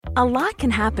A lot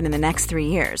can happen in the next 3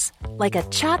 years. Like a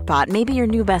chatbot may be your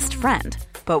new best friend.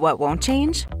 But what won't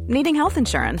change? Needing health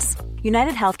insurance.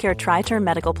 United Healthcare Tri-Term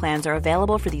Medical Plans are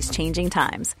available for these changing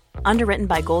times. Underwritten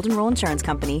by Golden Rule Insurance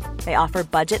Company, they offer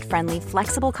budget-friendly,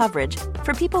 flexible coverage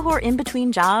for people who are in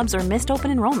between jobs or missed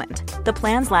open enrollment. The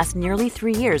plans last nearly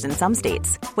 3 years in some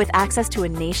states, with access to a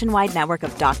nationwide network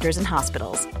of doctors and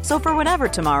hospitals. So for whatever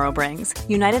tomorrow brings,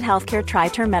 United Healthcare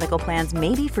Tri-Term Medical Plans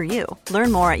may be for you.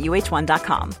 Learn more at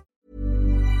uh1.com.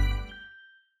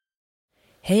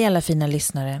 Hej alla fina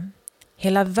lyssnare.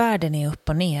 Hela världen är upp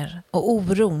och ner och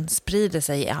oron sprider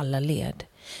sig i alla led.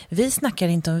 Vi snackar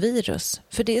inte om virus,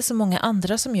 för det är så många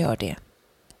andra som gör det.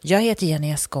 Jag heter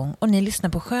Jenny Eskång och ni lyssnar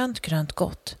på Skönt grönt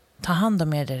gott. Ta hand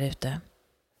om er där ute.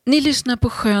 Ni lyssnar på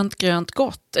Skönt grönt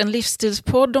gott, en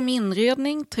livsstilspodd om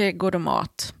inredning, trädgård och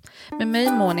mat. Med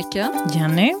mig Monica,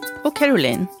 Jenny och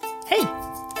Caroline. Hej!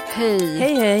 Hej!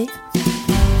 Hej, hej!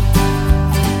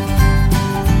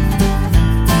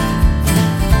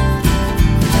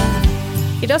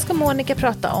 Idag ska Monica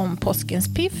prata om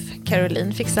påskens piff,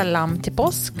 Caroline fixar lamm till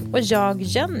påsk och jag,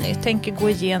 Jenny, tänker gå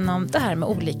igenom det här med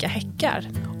olika häckar.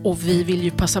 Och vi vill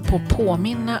ju passa på att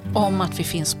påminna om att vi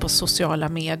finns på sociala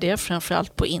medier,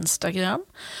 framförallt på Instagram.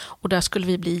 Och där skulle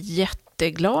vi bli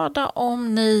jätteglada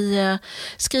om ni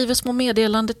skriver små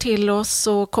meddelande till oss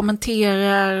och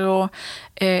kommenterar. Och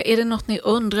är det något ni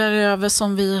undrar över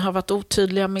som vi har varit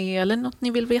otydliga med eller något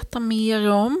ni vill veta mer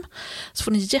om, så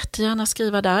får ni jättegärna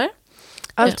skriva där.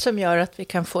 Allt som gör att vi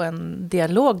kan få en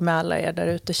dialog med alla er där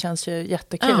ute känns ju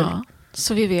jättekul. Ja,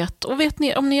 så vi vet. Och vet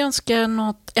ni om ni önskar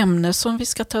något ämne som vi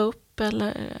ska ta upp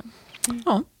eller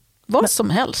vad som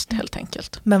helst helt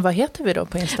enkelt. Men vad heter vi då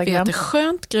på Instagram? Vi heter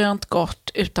Skönt grönt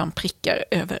gott utan prickar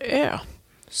över ö.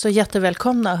 Så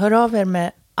jättevälkomna. Hör av er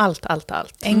med allt.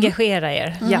 Engagera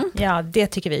er. Ja, det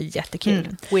tycker vi är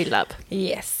jättekul. We love.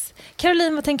 Yes.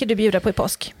 Caroline, vad tänker du bjuda på i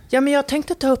påsk? Ja, men jag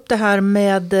tänkte ta upp det här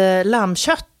med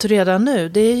lammkött redan nu.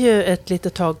 Det är ju ett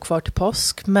litet tag kvar till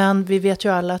påsk. Men vi vet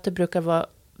ju alla att det brukar vara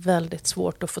väldigt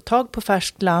svårt att få tag på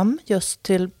färskt lamm just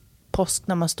till påsk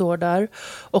när man står där.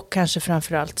 Och kanske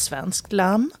framförallt svenskt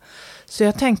lamm. Så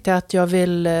jag tänkte att jag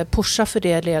vill pusha för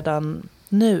det redan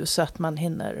nu så att man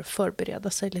hinner förbereda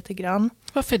sig lite grann.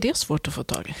 Varför är det svårt att få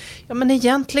tag i? Ja, men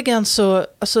egentligen så...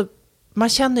 Alltså, man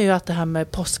känner ju att det här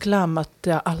med påsklamm, att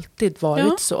det har alltid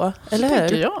varit så. Eller hur?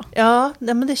 Tänker jag. Ja,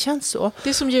 men det känns så. Det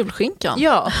är som julskinkan.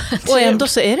 Ja, och ändå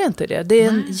så är det inte det. Det är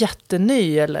en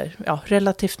jätteny eller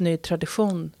relativt ny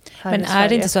tradition här Men i Sverige. är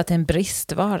det inte så att det är en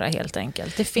bristvara helt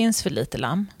enkelt? Det finns för lite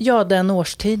lamm. Ja, den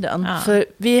årstiden. Ja. För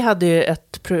vi hade ju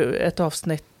ett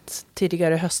avsnitt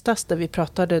tidigare höstas där vi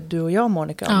pratade, du och jag,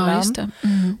 Monica, om lamm. Just det.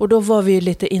 Och då var vi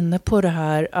lite inne på det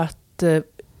här att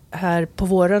här på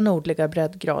våra nordliga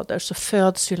breddgrader så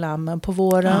föds ju lammen på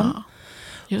våren. Ja,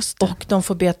 just det. Och de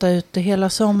får beta ut det hela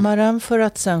sommaren för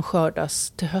att sen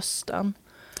skördas till hösten.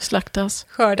 Slaktas.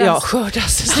 Ja,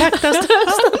 slaktas till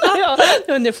hösten. Ja,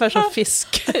 ungefär som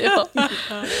fisk. Ja.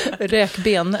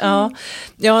 Räkben.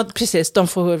 Ja, precis. De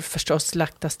får förstås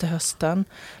slaktas till hösten.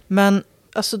 Men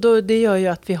alltså det gör ju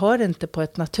att vi har inte på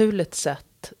ett naturligt sätt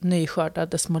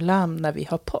nyskördade små lamm när vi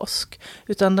har påsk.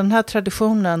 Utan den här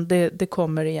traditionen, det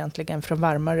kommer egentligen från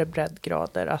varmare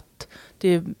breddgrader. Att det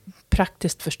är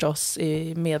praktiskt förstås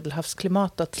i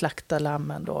medelhavsklimat att slakta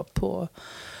lammen då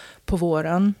på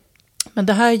våren. Men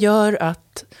det här gör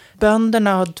att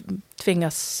bönderna har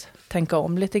tvingats tänka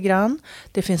om lite grann.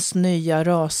 Det finns nya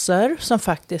raser som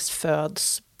faktiskt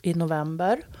föds i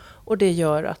november. Och det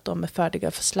gör att de är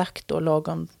färdiga för slakt då,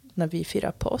 lagom när vi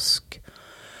firar påsk.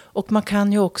 Och man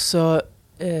kan ju också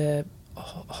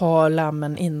ha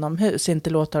lammen inomhus, inte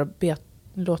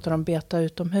låta dem beta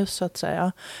utomhus så att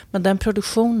säga. Men den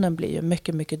produktionen blir ju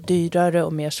mycket, mycket dyrare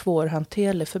och mer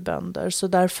svårhanterlig för bönder. Så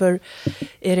därför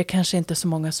är det kanske inte så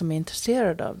många som är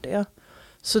intresserade av det.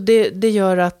 Så det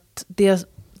gör att det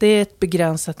är ett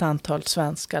begränsat antal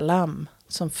svenska lamm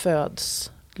som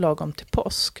föds lagom till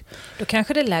påsk. Då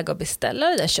kanske det är läge att beställa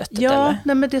det där köttet, ja, eller?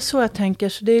 Nej, men det är så jag tänker.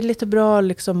 Så det är lite bra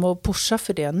liksom att pusha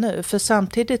för det nu. För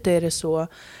samtidigt är det så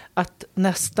att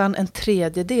nästan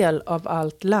 1/3 av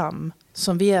allt lamm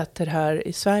som vi äter här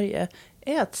i Sverige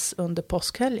äts under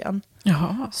påskhelgen.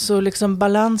 Jaha. Så liksom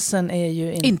balansen är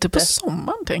ju inte... Inte på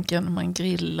sommaren tänker jag när man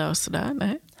grillar och sådär,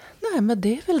 nej. Nej, men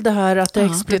det är väl det här att det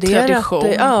exploderat. Det är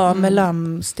tradition. Med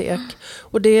lammstek.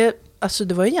 Och det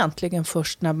var egentligen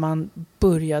först när man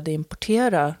började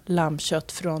importera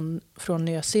lammkött från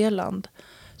Nya Zeeland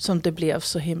som det blev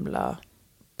så himla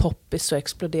poppis och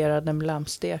exploderade med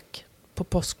lammstek på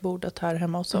påskbordet här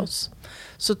hemma hos oss.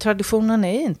 Så traditionen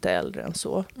är inte äldre än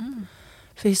så.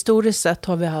 För historiskt sett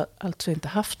har vi alltså inte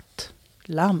haft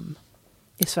lamm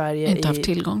i Sverige. Inte haft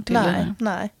tillgång till det.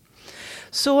 Nej.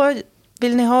 Så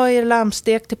vill ni ha er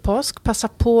lammstek till påsk, passa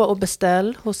på och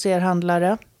beställ hos er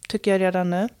handlare, tycker jag redan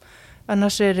nu.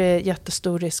 Annars är det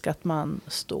jättestor risk att man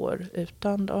står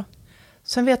utan då.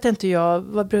 Sen vet inte jag,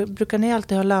 brukar ni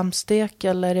alltid ha lammstek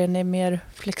eller är ni mer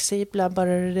flexibla, bara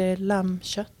det är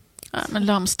lammkött? Ja, men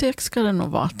lammstek ska det nog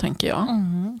vara, tänker jag.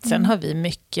 Sen har vi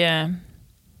mycket,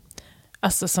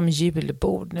 alltså som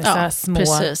julbord. Så här små,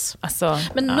 precis. Alltså,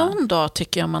 men någon dag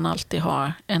tycker jag man alltid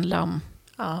har en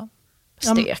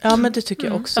lammstek. Ja, men det tycker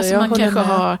jag också. Alltså jag man kanske med.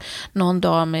 har någon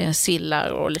dag med sillar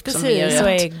och liksom precis, och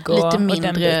ägg och, lite och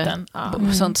mindre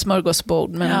sånt smörgåsbord.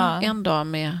 Men en dag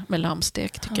med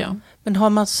lammstek tycker jag. Men har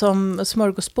man som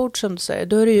smörgåsbord som du säger,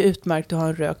 då är det ju utmärkt att ha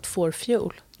en rökt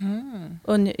fårfjol.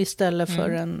 Istället för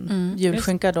en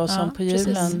julskinka då som på julen.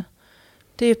 Precis.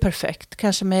 Det är ju perfekt.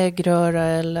 Kanske med äggröra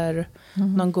eller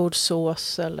någon god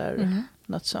sås eller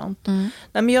något sånt. Nej,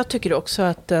 men jag tycker också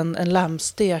att en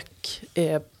lammstek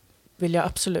vill jag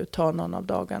absolut ha någon av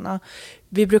dagarna.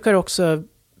 Vi brukar också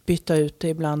byta ut det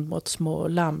ibland mot små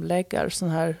lammläggar.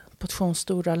 Sådana här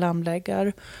portionsstora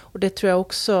lammläggar. Och det tror jag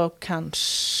också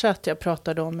kanske att jag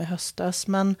pratade om i höstas.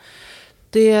 Men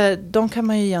de kan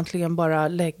man ju egentligen bara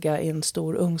lägga i en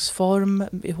stor ugnsform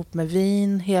ihop med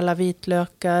vin, hela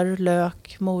vitlökar,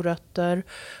 lök, morötter.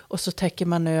 Och så täcker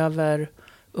man över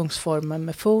ugnsformen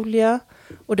med folie.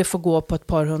 Och det får gå på ett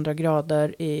par 100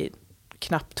 grader i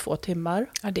knappt 2 timmar.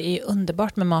 Ja, det är ju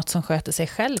underbart med mat som sköter sig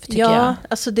själv, tycker jag. Ja,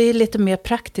 alltså det är lite mer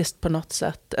praktiskt på något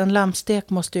sätt. En lammstek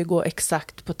måste ju gå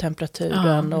exakt på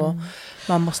temperaturen och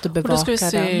man måste bevaka den. Och då ska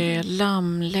vi se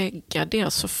lammlägga, det är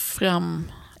alltså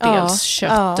dels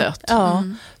köttet. Ja.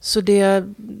 Så det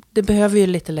behöver ju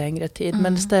lite längre tid.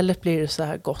 Men istället blir det så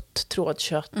här gott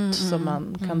trådkött som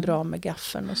man kan dra med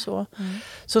gaffeln och så.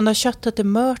 Så när köttet är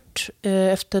mört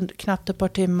efter knappt ett par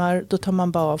timmar, då tar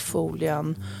man bara av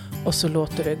folien och så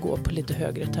låter det gå på lite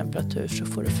högre temperatur så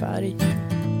får det färg.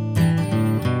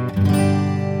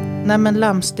 Nej, men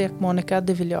lammstek, Monica,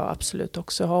 det vill jag absolut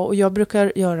också ha. Och jag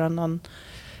brukar göra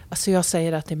alltså jag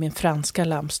säger att det är min franska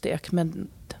lammstek, men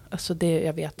alltså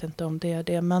jag vet inte om det är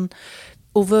det. Men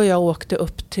Ove och jag åkte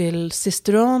upp till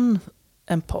Sisteron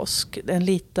en påsk. En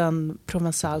liten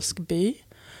provensalsk by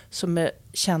som är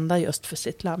kända just för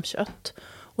sitt lammkött.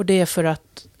 Och det är för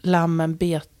att lammen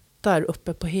betar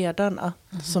uppe på herdarna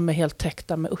som är helt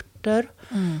täckta med örter.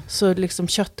 Så liksom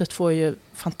köttet får ju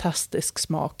fantastisk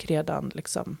smak redan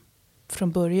liksom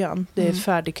från början. Det är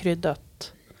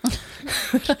färdigkryddat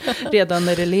redan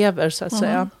när det lever så att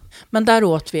säga. Men där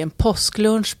åt vi en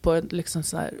påsklunch på en liksom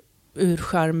sån här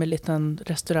urcharmig liten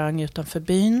restaurang utanför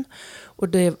byn. Och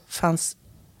det fanns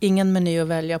ingen meny att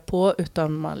välja på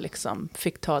utan man liksom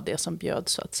fick ta det som bjöd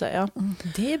så att säga.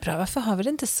 Det är bra, varför har vi det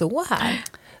inte så här?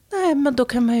 Nej, men då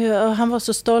kan man ju, han var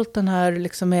så stolt den här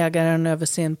liksom ägaren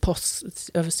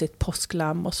över sitt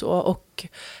påsklamm och så. Och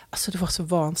alltså det var så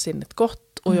vansinnigt gott.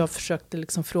 Och jag försökte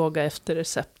liksom fråga efter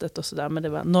receptet och sådär. Men det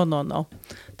var no.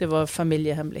 Det var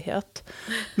familjehemlighet.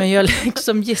 Men jag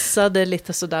liksom gissade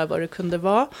lite sådär vad det kunde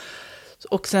vara.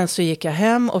 Och sen så gick jag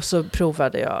hem och så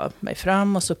provade jag mig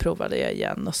fram. Och så provade jag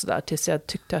igen och sådär. Tills jag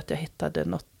tyckte att jag hittade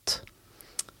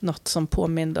något som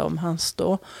påminde om hans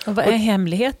då. Och vad är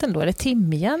hemligheten då? Är det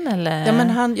timjan eller? Ja,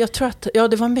 men jag tror att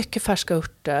det var mycket färska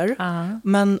örter.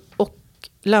 Och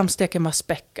lammsteken var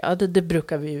späckad, det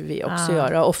brukar vi också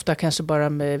göra. Ofta kanske bara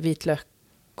med vitlök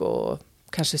och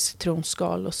kanske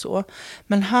citronskal och så.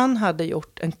 Men han hade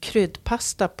gjort en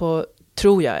kryddpasta på,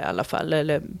 tror jag i alla fall,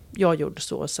 eller jag gjorde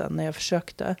så sen när jag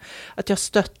försökte. Att jag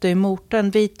stötte i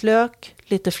morten vitlök,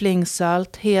 lite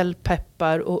flingsalt,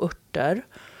 helpeppar och örter.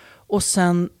 Och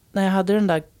sen när jag hade den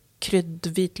där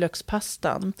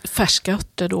kryddvitlökspastan. Färska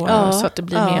örter då, så att det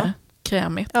blir mer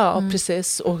krämigt. Ja,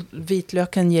 precis. Och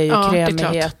vitlöken ger ju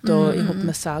krämighet och ihop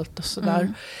med salt och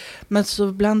sådär. Men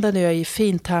så blandade jag i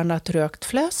fintärnat rökt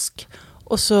fläsk.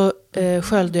 Och så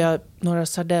sköljde jag några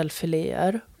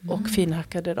sardellfiléer och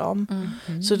finhackade dem.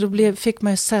 Så då fick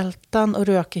man ju sältan och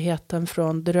rökigheten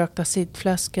från det rökta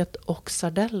sidfläsket och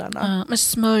sardellerna. Men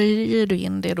smörjer du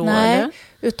in det då? Nej, eller?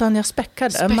 Utan jag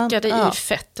späckade. Späckade i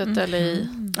fettet eller i...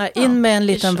 In med en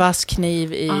liten vass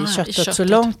kniv i köttet så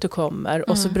långt du kommer.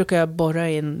 Och så brukar jag borra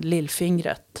in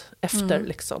lillfingret efter.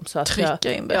 Liksom, så att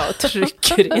trycka in det. Ja,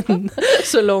 trycker in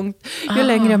så långt. Ju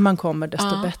längre man kommer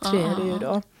desto bättre är det ju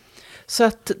då. Så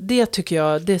att det tycker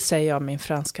jag, det säger jag min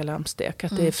franska lammstek.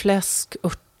 Att det är fläsk,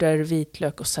 örter,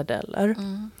 vitlök och sardeller.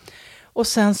 Och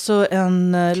sen så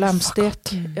en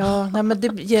lammstek. Ja, nej, men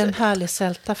det ger en härlig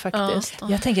sälta faktiskt.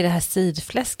 Ja. Jag tänker det här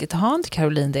sidfläsket, har inte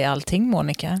Caroline det i allting,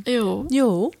 Monica? Jo,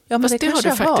 ja, men fast det har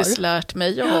du faktiskt lärt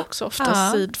mig. Jag har också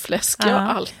ofta sidfläsk. Jag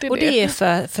har alltid och det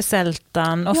är för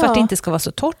sältan och för att det inte ska vara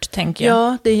så torrt, tänker jag.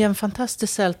 Ja, det är en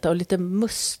fantastisk sälta och lite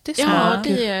mustig smak. Ja,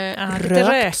 det är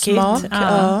lite rökigt. Smak.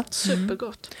 Ja.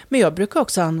 supergott. Men jag brukar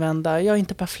också använda,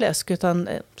 inte bara fläsk utan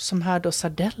som här då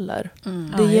sardeller.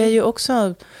 Mm. Det ger ju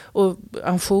också, och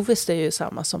ansjovis är ju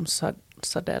samma som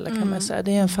sardeller kan man säga.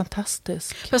 Det är en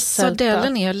fantastisk Fast sälta.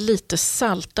 sardellen är lite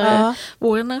saltare. Ja.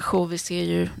 Vår ansjovis är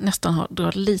ju nästan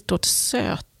drar lite åt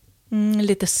söt.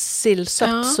 Lite sillsött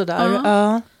Ja, sådär. ja.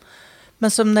 Ja.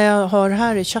 Men som när jag har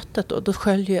här i köttet då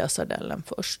sköljer jag sardellen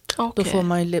först. Okej. Då får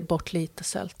man ju bort lite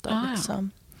sälta. Ja.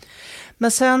 Liksom.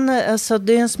 Men sen, alltså,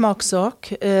 det är en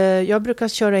smaksak. Jag brukar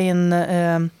köra in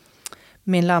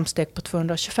min lammstek på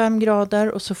 225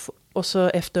 grader och så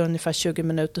efter ungefär 20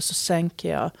 minuter så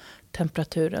sänker jag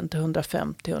temperaturen till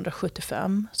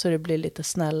 150-175 så det blir lite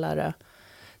snällare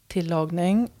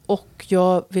tillagning. Och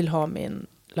jag vill ha min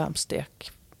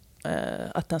lammstek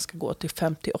att den ska gå till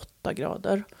 58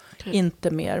 grader. Okej.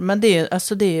 Inte mer, men det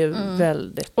är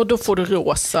väldigt... Och då får du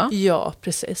rosa. Ja,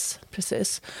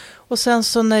 precis. Och sen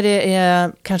så när det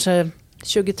är kanske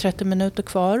 20-30 minuter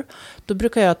kvar, då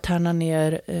brukar jag tärna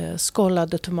ner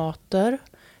skållade tomater,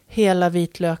 hela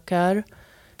vitlökar,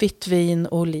 vitt vin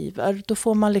och oliver. Då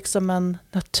får man liksom en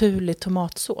naturlig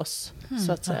tomatsås,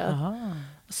 så att säga.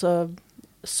 Så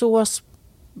sås,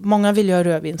 många vill ju ha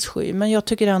rödvinssky, men jag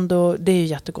tycker ändå, det är ju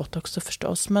jättegott också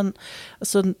förstås, men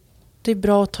alltså, det är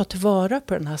bra att ta tillvara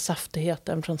på den här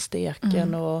saftigheten från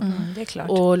steken Det är klart.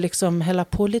 och liksom hälla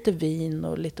på lite vin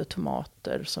och lite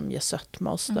tomater som ger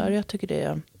sötma och sådär. Jag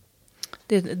tycker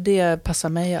det passar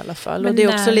mig i alla fall. Men och det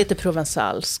är också lite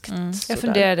provensalskt. Jag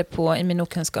funderade på i min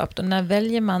okunskap då, när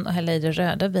väljer man att hälla i det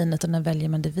röda vinet och när väljer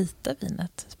man det vita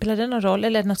vinet? Spelar det någon roll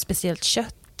eller är det något speciellt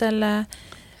kött eller...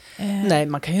 Nej,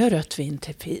 man kan göra rött vin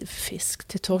till fisk,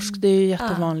 till torsk. Det är ju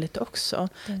jättevanligt också.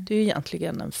 Det är ju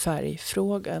egentligen en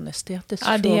färgfråga, en estetisk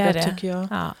fråga tycker jag.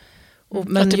 Ja.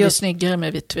 Men att det blir snyggare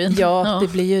med vitt vin. Ja, det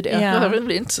blir ju det. Ja. Det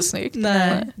blir inte så snyggt.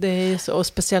 Nej, det är ju så. Och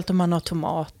speciellt om man har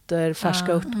tomater,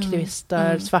 färska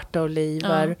örtkvistar, svarta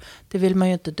oliver. Ja. Det vill man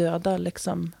ju inte döda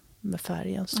liksom, med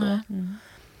färgen. Så.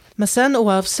 Men sen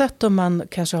oavsett om man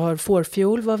kanske har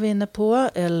fårfjol, var vi inne på,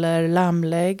 eller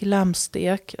lammlägg,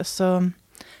 lammstek. Alltså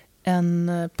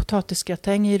en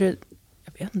potatisgratäng är det,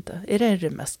 jag vet inte, är det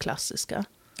mest klassiska?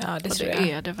 Ja, det Och tror det jag.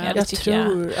 är det väl. Ja, Jag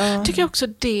tror. Ja. Jag tycker också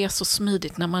det är så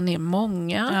smidigt när man är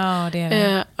många. Ja, det är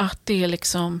det. Att det är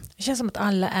liksom... Det känns som att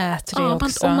alla äter det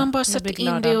också. Om man bara Jag sätter blir in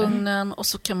glad det i av ugnen och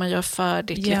så kan man göra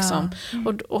färdigt. Ja. Liksom.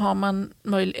 Och har man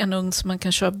en ugn så man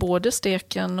kan köra både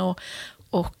steken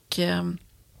och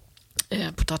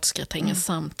potatisgratängen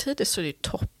samtidigt så är det ju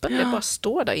toppen. Det bara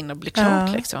står där inne och blir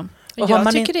klart. Liksom. Och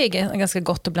jag tycker det är ganska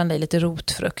gott att blanda i lite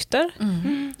rotfrukter.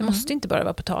 Det måste inte bara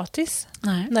vara potatis.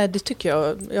 Nej, det tycker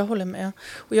jag håller med.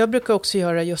 Och jag brukar också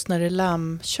göra, just när det är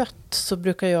lammkött, så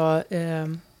brukar jag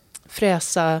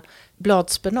fräsa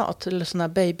bladspenat, eller sån här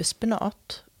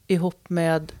babyspenat, ihop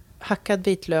med hackad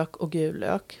vitlök och gul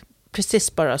lök.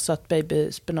 Precis bara så att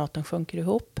babyspenaten sjunker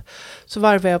ihop. Så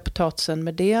varvar jag potatisen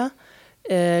med det,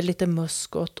 lite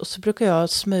muskot, och så brukar jag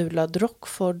smula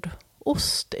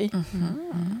Roquefort-ost i.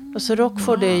 Alltså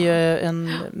Roquefort är ju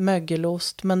en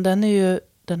mögelost, men den är ju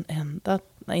den enda,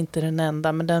 nej, inte den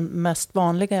enda, men den mest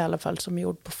vanliga i alla fall, som är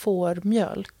gjord på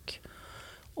fårmjölk.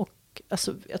 Och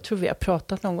alltså, jag tror vi har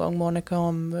pratat någon gång, Monica,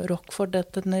 om Roquefort,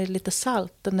 att den är lite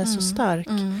salt, den är så stark.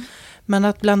 Men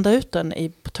att blanda ut den i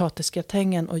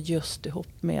potatisgratängen och just ihop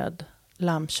med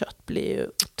lammkött blir ju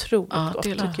otroligt gott,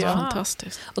 det tycker jag.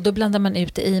 fantastiskt. Och då blandar man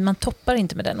ut det i, man toppar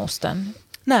inte med den osten.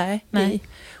 Nej.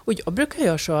 Och jag brukar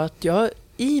göra så att jag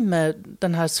i med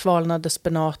den här svalnade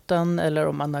spenaten, eller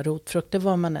om man har rotfrukt, det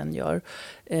vad man än gör,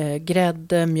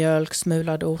 grädde, mjölk,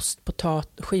 smulad ost,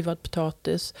 skivad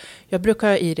potatis. Jag brukar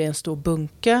ha i det en stor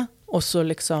bunke och så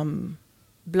liksom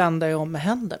blandar jag om med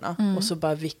händerna och så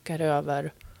bara vickar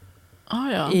över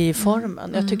i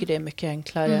formen. Jag tycker det är mycket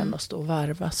enklare än att stå och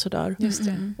varva sådär. Just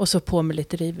det. Och så på med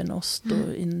lite riven ost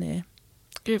och in i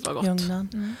Gud vad gott.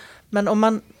 ugnen. Men om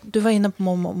man, du var inne på,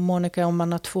 Monica, om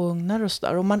man har 2 ugnar och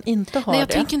sådär. Om man inte har Jag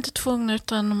det. tänker inte 2 ugnar,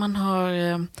 utan om man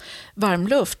har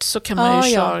varmluft så kan man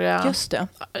ju köra just det.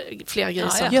 flera grejer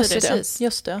samtidigt.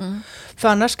 Just det. För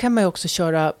annars kan man ju också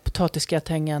köra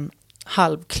potatisgratängen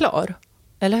halvklar.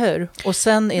 Eller hur? Och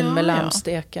sen in med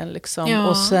lammsteken liksom. Ja.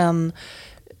 Och sen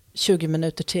 20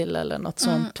 minuter till eller något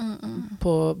sånt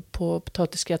på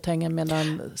potatisgratängen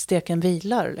medan steken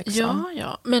vilar. Liksom.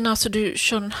 Ja. Men alltså du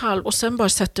kör en halv och sen bara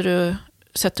sätter du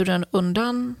sätter du den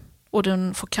undan och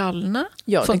den får kallna?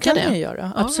 Ja, Funkar det kan man ju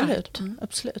göra. Absolut. Right.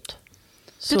 Absolut.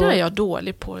 Det där är jag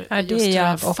dålig på. Ja, just det är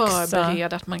jag också.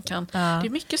 Förbereda att man kan. Ja. Det är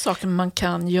mycket saker man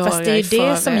kan göra. Fast det är i ju det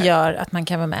förväg. som gör att man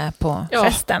kan vara med på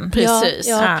festen. Precis.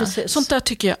 Ja, precis. Sånt där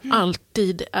tycker jag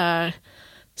alltid är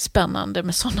spännande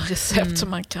med sådana recept som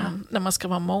man kan när man ska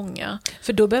vara många.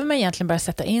 För då behöver man egentligen bara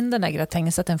sätta in den där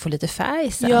gratängen så att den får lite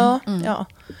färg sen. Ja.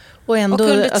 Och ändå, och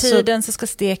under tiden så ska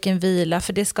steken vila,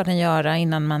 för det ska den göra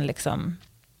innan man liksom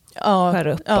skär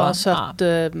upp. Så att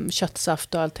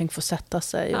köttsaft och allting får sätta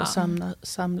sig och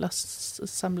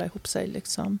samla ihop sig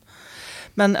liksom.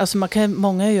 Men alltså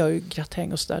många gör ju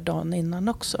gratäng och så där dagen innan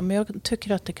också. Men jag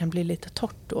tycker att det kan bli lite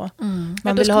torrt då.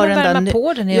 Man vill ha värma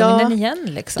på den i ugnen igen.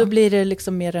 Liksom. Då blir det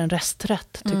liksom mer en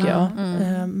resträtt tycker jag.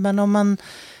 Men om man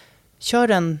kör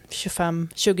en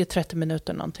 20-30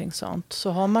 minuter någonting sånt,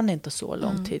 så har man inte så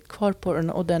lång tid kvar på den.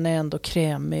 Och den är ändå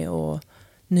krämig och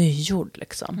nygjord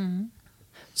liksom.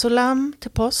 Så lamm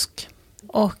till påsk.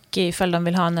 Och ifall de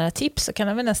vill ha några tips så kan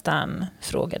de väl nästan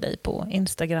fråga dig på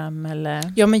Instagram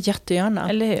eller... Ja, men jättegärna.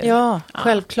 Eller hur? Ja,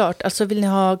 självklart. Alltså vill ni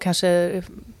ha kanske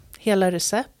hela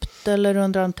recept eller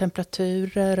undra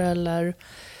temperaturer eller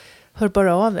hör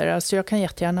bara av er. Alltså jag kan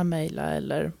jättegärna mejla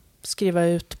eller skriva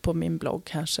ut på min blogg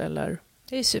kanske eller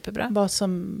det är superbra. Vad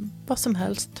som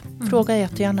helst. Fråga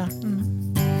jättegärna.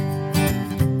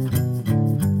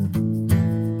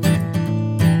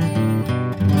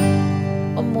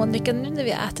 Monica, nu när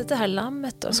vi har ätit det här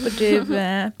lammet då, ska du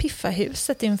piffa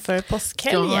huset inför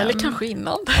påskhelgen? Ja, eller kanske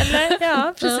innan. Eller,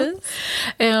 ja, precis.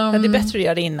 Det är bättre att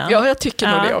göra det innan. Ja, jag tycker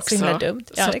nog det också. Så himla dumt.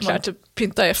 Ja, så att man typ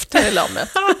pyntar efter lammet.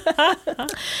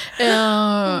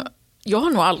 Jag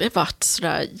har nog aldrig varit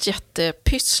sådär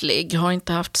jättepysslig. Har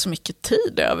inte haft så mycket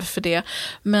tid över för det.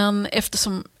 Men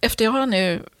efter jag har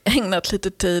nu ägnat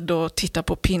lite tid och tittat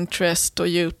på Pinterest och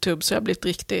YouTube, så har jag blivit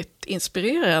riktigt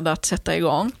inspirerad att sätta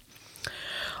igång.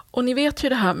 Och ni vet ju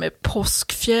det här med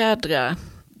påskfjädrar,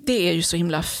 det är ju så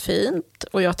himla fint.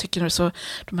 Och jag tycker så,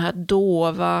 de här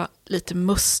dova, lite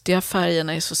mustiga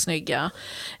färgerna är så snygga.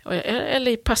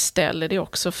 Eller i pasteller, det är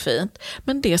också fint.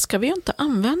 Men det ska vi ju inte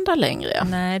använda längre.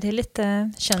 Nej, det är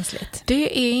lite känsligt.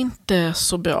 Det är inte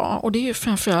så bra. Och det är ju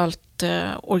framförallt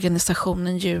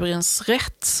organisationen Djurens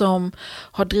Rätt som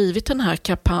har drivit den här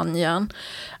kampanjen.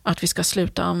 Att vi ska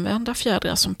sluta använda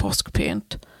fjädrar som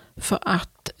påskpynt. För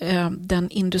att den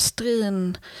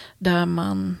industrin där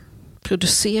man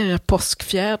producerar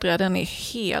påskfjädrar, den är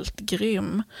helt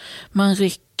grym. Man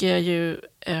rycker ju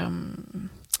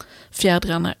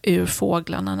fjädrarna ur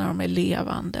fåglarna när de är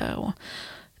levande. Och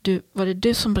var det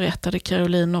du som berättade,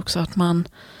 Caroline, också att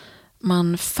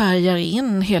man färgar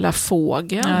in hela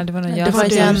fågeln? Ja, det var nog det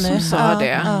var jag som sa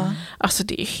det. Ja. Alltså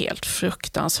det är helt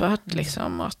fruktansvärt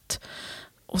liksom att...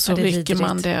 Och så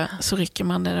rycker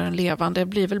man det den levande. Det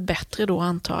blir väl bättre då,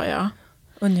 antar jag.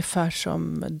 Ungefär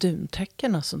som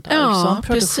duntäcken och sånt där. Ja, sån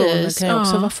produktion kan ju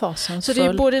också vara fasansfull. Så det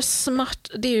är både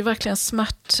det är ju verkligen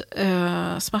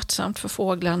smärtsamt för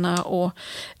fåglarna. Och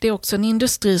det är också en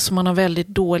industri som man har väldigt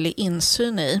dålig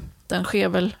insyn i. Den sker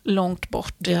väl långt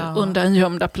bort undan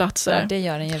gömda platser. Ja, det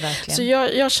gör den ju verkligen. Så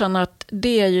jag känner att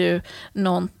det är ju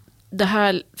det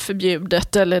här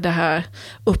förbjudet eller det här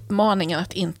uppmaningen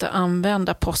att inte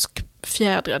använda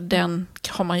påskfjädrar, den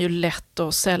har man ju lätt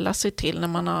att sälla sig till när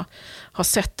man har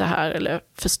sett det här eller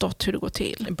förstått hur det går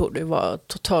till. Det borde ju vara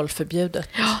totalförbjudet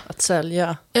att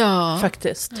sälja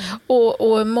faktiskt.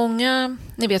 Och många,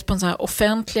 ni vet på så här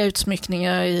offentliga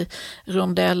utsmyckningar i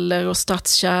rondeller och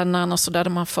stadskärnan och så där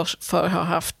man förr har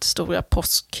haft stora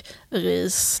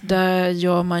påskris, där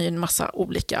gör man ju en massa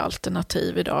olika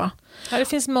alternativ idag. Ja, det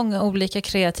finns många olika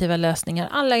kreativa lösningar.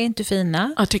 Alla är inte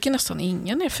fina. Jag tycker nästan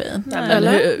ingen är fin. Nej,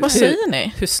 eller? Vad säger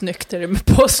ni? Hur snyggt är det med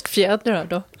påskfjädrar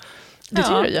då? Det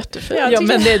tycker jag är jättefint. Ja,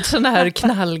 men det är såna här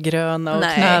knallgröna och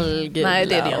knallgula. Nej,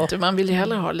 det är det inte. Man vill ju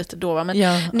hellre ha lite dova. Men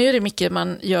nu är det mycket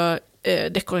man gör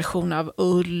dekoration av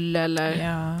ull eller...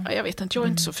 Ja, jag vet inte, jag är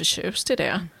inte så förtjust i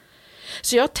det.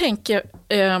 Så jag tänker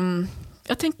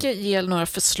ge några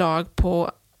förslag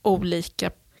på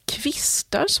olika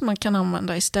kvistar som man kan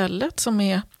använda istället,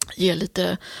 som ger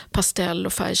lite pastell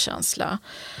och färgkänsla.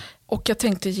 Och jag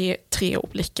tänkte ge 3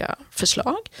 olika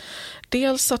förslag.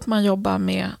 Dels att man jobbar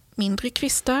med mindre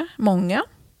kvistar, många,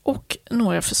 och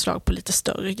några förslag på lite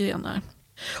större grenar.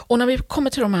 Och när vi kommer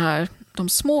till de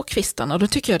små kvistarna, då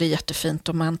tycker jag det är jättefint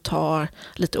om man tar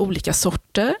lite olika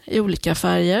sorter i olika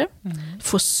färger.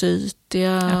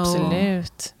 Forsythia.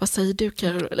 Absolut. Vad säger du,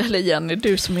 Carol? Eller Jenny,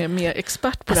 du som är mer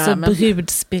expert på alltså, det här.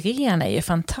 Brudspiren är ju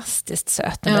fantastiskt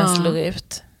söt när den slår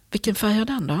ut. Vilken färg har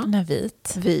den då? Den är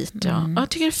vit. Vit, ja. Ja, jag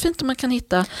tycker det är fint om man kan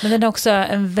hitta. Men den är också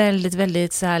en väldigt,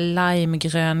 väldigt så här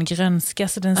limegrön grönska.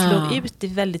 Så den slår ut i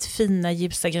väldigt fina,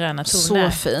 ljusa gröna toner.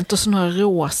 Så fint. Och så några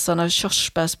rosa, några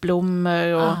körsbärsblommor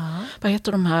och vad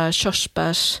heter de här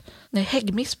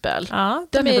häggmispel. Ja,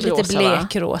 de är lite rosa,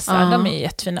 blekrosa. De är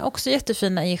jättefina. Också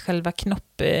jättefina i själva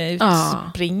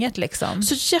knopputspringet liksom.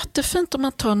 Så jättefint om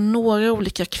man tar några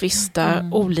olika kvistar,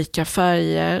 olika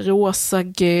färger. Rosa,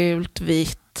 gult,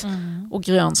 vitt. Och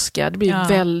grönska. Det blir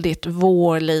väldigt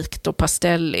vårlikt och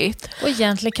pastelligt. Och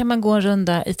egentligen kan man gå en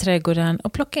runda i trädgården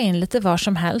och plocka in lite var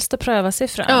som helst och pröva sig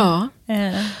fram. Ja.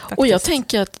 Och jag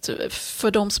tänker att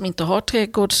för de som inte har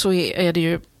trädgård så är det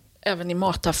ju även i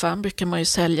mataffären brukar man ju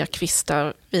sälja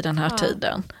kvistar vid den här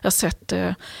tiden. Jag har sett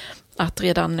att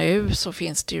redan nu så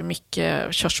finns det ju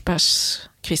mycket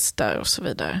körsbärskvistar och så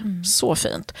vidare. Så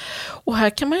fint. Och här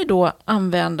kan man ju då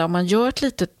använda, om man gör ett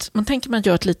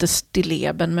litet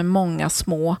stilleben med många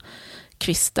små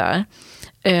kvistar.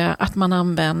 Att man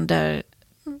använder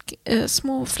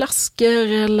små flaskor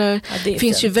eller det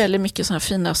finns ju väldigt mycket sådana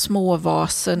fina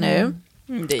småvaser nu.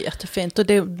 Det är jättefint och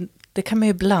det kan man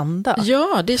ju blanda.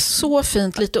 Ja, det är så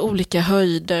fint. Lite olika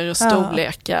höjder och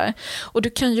storlekar. Och du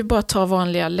kan ju bara ta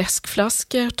vanliga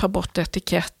läskflaskor, ta bort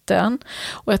etiketten.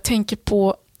 Och jag tänker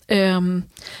på,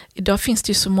 idag finns det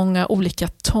ju så många olika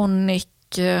tonic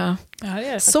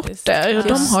sorter. Och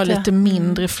de har lite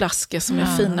mindre flaskor som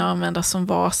är fina att använda som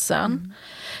vasen.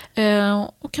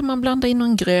 Och kan man blanda in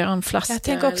någon grön flaska. Jag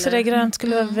tänker också det grönt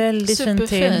skulle vara väldigt fint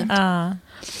till.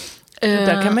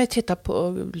 Där kan man ju titta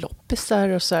på loppisar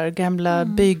och så här gamla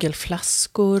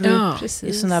bygelflaskor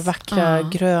i såna vackra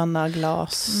gröna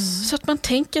glas. Så att man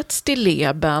tänker att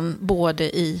stilleben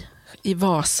både i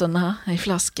vaserna, i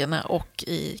flaskorna och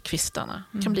i kvistarna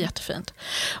kan bli jättefint.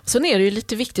 Och sen är det ju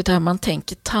lite viktigt att man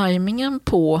tänker tajmingen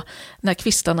på när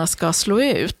kvistarna ska slå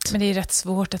ut. Men det är rätt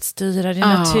svårt att styra. Det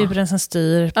är naturen som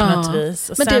styr på något vis.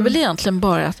 Och men det är väl egentligen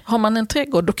bara att har man en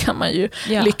trädgård då kan man ju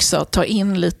lyxa och ta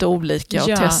in lite olika och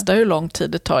testa hur lång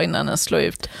tid det tar innan den slår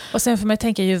ut. Och sen får man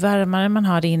tänka ju varmare man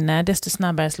har det inne desto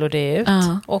snabbare slår det ut.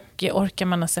 Och orkar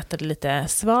man att sätta det lite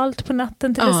svalt på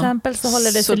natten till exempel så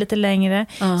håller det sig lite längre.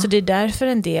 Så det är därför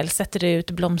en del sätter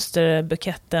ut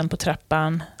blomsterbuketten på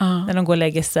trappan när de går och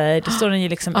lägger sig. Då står den ju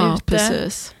liksom ute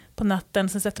på natten,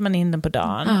 sen sätter man in den på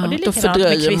dagen. Och det är likadant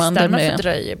med kvistar, man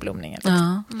fördröjer blomningen.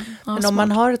 Men om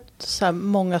man har så här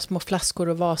många små flaskor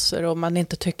och vaser och man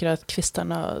inte tycker att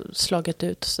kvistarna har slagit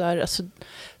ut så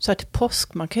här till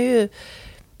påsk, man kan ju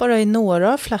bara i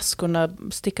några av flaskorna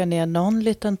sticka ner någon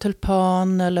liten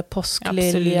tulpan eller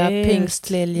påsklilja,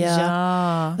 pingstlilja.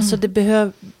 Alltså det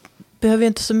behöver ju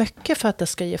inte så mycket för att det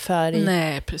ska ge färg.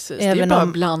 Nej, precis. Det är bara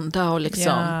att blanda och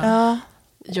liksom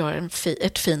göra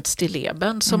ett fint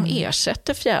stilleben som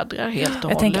ersätter fjädrar helt och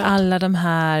hållet. Jag tänker alla de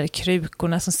här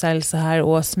krukorna som säljs så här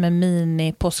ås med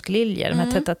mini-påskliljor, de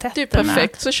här tätterna. Det är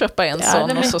perfekt att köpa en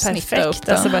sån och så snitta upp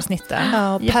den. Alltså bara snitta.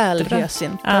 Ja,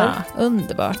 pärlhyacinter.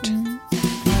 Underbart.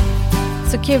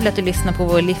 Så kul att du lyssnar på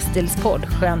vår livsstilspodd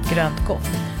Skönt grönt gott.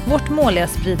 Vårt mål är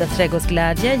att sprida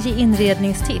trädgårdsglädje, ge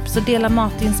inredningstips och dela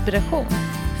matinspiration.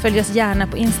 Följ oss gärna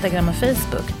på Instagram och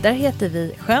Facebook. Där heter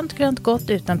vi Skönt grönt gott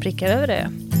utan prickar över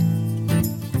det.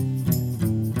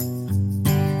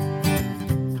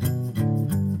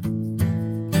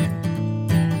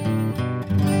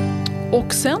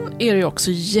 Och sen är det ju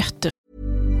också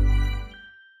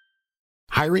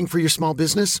Hiring for your small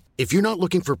business? If you're not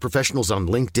looking for professionals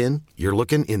on LinkedIn, you're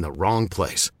looking in the wrong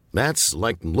place. That's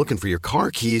like looking for your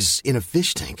car keys in a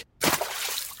fish tank.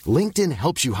 LinkedIn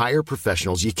helps you hire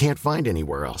professionals you can't find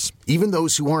anywhere else, even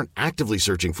those who aren't actively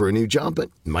searching for a new job but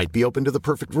might be open to the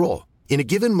perfect role. In a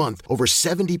given month, over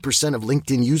 70% of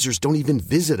LinkedIn users don't even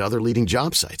visit other leading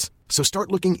job sites. So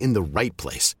start looking in the right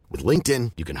place. With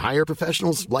LinkedIn, you can hire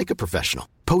professionals like a professional.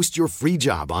 Post your free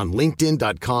job on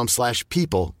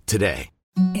linkedin.com/people today.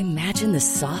 Imagine the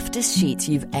softest sheets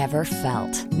you've ever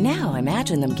felt. Now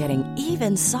imagine them getting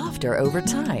even softer over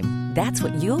time. That's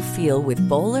what you'll feel with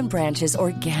Boll & Branch's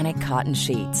organic cotton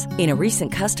sheets. In a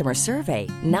recent customer survey,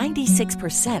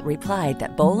 96% replied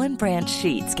that Boll & Branch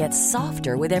sheets get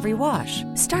softer with every wash.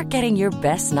 Start getting your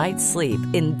best night's sleep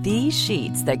in these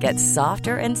sheets that get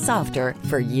softer and softer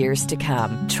for years to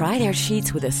come. Try their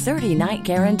sheets with a 30-night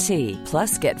guarantee.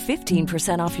 Plus, get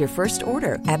 15% off your first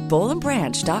order at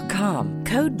bollandbranch.com.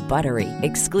 Code BUTTERY.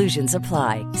 Exclusions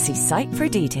apply. See site for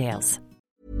details.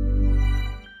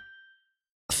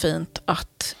 Fint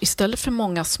att istället för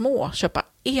många små köpa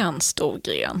en stor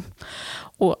gren.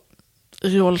 Och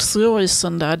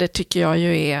Rolls-Roycen där, det tycker jag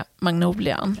ju är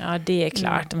Magnolian. Ja, det är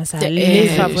klart. De är så här Det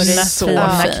är fina så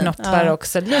fint. knoppar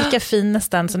också. Lika fin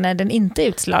nästan så när den inte är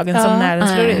utslagen som när den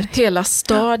slår ut. Hela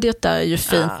stadiet där är ju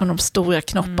fint med de stora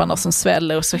knopparna som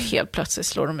sväller och så helt plötsligt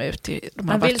slår de ut i de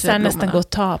här Man vill så här nästan gå och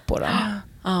ta på dem.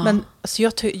 Men alltså,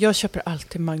 jag köper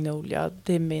alltid Magnolia.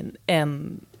 Det är min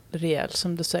en rejäl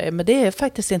som du säger. Men det är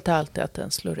faktiskt inte alltid att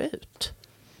den slår ut.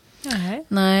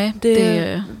 Nej,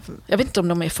 det jag vet inte om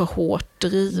de är för hårt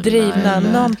drivna.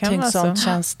 Någonting sånt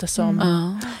känns det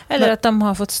som. Eller att de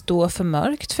har fått stå för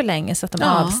mörkt för länge så att de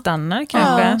avstannar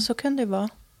kanske. Ja, så kan det vara.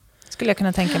 Skulle jag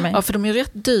kunna tänka mig. Ja, för de är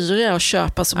rätt dyra att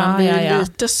köpa så man blir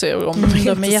lite sur om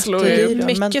de inte slår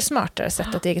ut. Mycket smartare att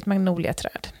sätta ett eget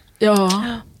magnoliaträd. Ja.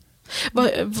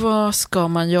 Vad ska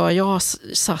man göra? Jag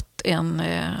har satt en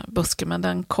buske men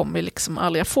den kommer liksom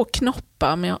aldrig. Jag får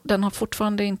knoppar men den har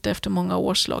fortfarande inte efter många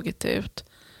år slagit ut.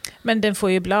 Men den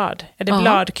får ju blad. Är det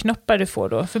bladknoppar du får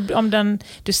då? För om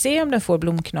du ser om den får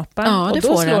blomknoppar. Ja, och det då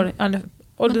får slår den.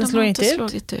 Och den slår inte inte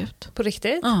slagit ut. På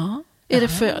riktigt? Ja.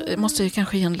 Måste ju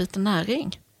kanske ge en liten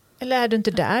näring. Eller är du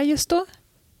inte där just då?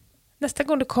 Nästa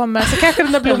gång du kommer så kanske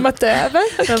den har blommat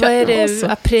över. Men vad är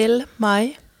det? April,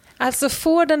 maj? Alltså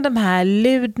får den de här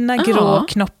ludna grå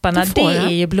knopparna, det är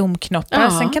ju blomknoppar.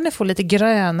 Ja. Sen kan den få lite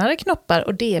grönare knoppar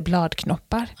och det är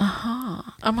bladknoppar. Aha,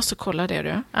 jag måste kolla det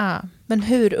du. Ja. Men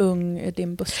hur ung är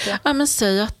din buske? Ja, men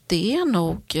säg att det är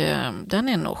den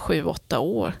är nog 7-8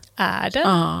 år. Är den?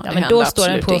 Ja, men då står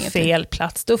den på fel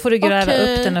plats. Då får du gräva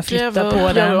upp den och flytta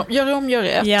på den. Gör om, gör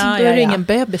rätt. Ja, Då är det ingen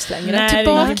bebis längre. Nej,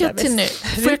 Tillbaka till nu.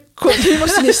 Nu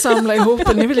måste ni samla ihop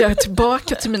och nu vill jag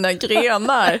tillbaka till mina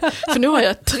grenar. För nu har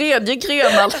jag ett tredje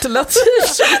grenalternativ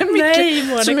som är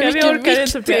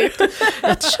mycket viktigt.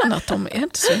 Jag känner att de är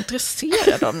inte så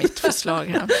intresserade av mitt förslag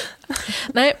här.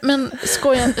 Nej, men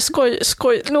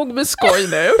skoj, nog med skoj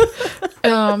nu.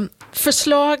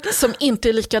 Förslag som inte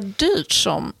är lika dyrt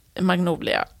som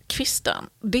magnoliakvisten,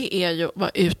 det är ju att vara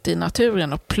ute i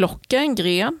naturen och plocka en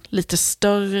gren, lite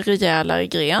större, rejälare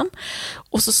gren.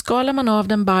 Och så skalar man av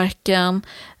den barken,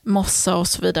 mossa och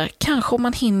så vidare. Kanske om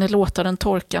man hinner låta den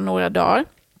torka några dagar.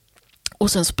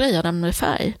 Och sen sprayar den med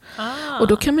färg. Och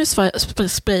då kan man ju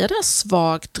spraya den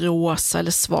svagt rosa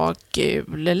eller svagt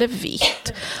gul eller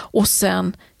vitt. Och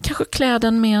sen kanske klä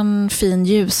den med en fin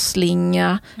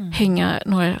ljusslinga, hänga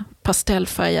några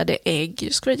pastellfärgade ägg.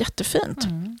 Det skulle vara jättefint.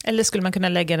 Eller skulle man kunna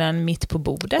lägga den mitt på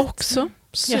bordet? Också.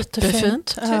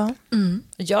 Jättefint. Ja.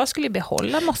 Jag skulle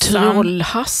behålla mossan.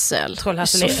 Trollhassel.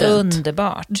 Trollhassel är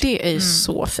underbart. Det är ju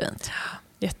så fint.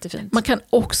 Jättefint. Man kan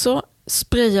också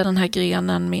spraya den här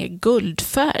grenen med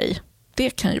guldfärg. Det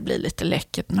kan ju bli lite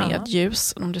läckert med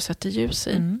ljus, om du sätter ljus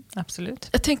i. Absolut.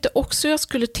 Jag tänkte också jag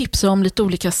skulle tipsa om lite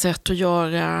olika sätt att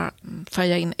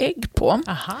färga in ägg på.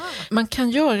 Aha. Man kan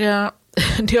göra,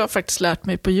 det har jag faktiskt lärt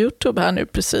mig på YouTube här nu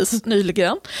precis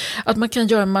nyligen, att man kan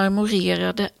göra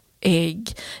marmorerade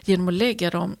ägg genom att lägga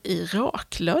dem i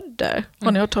raklödder.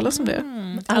 Har ni hört talas om det?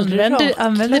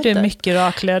 Använder du mycket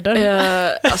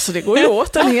raklödder? Alltså det går ju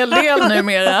åt en hel del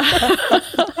numera.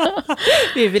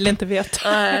 Vi vill inte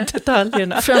veta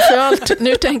detaljerna.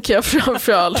 Nu tänker jag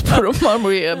framförallt på de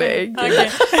marmorerade äggen.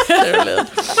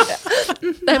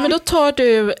 Nej, men då tar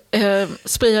du,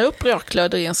 sprayar upp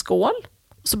raklödder i en skål.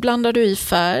 Så blandar du i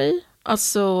färg,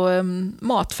 alltså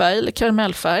matfärg eller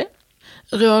karamellfärg.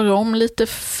 Rör om lite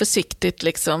försiktigt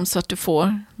liksom, så att du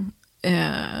får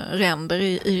ränder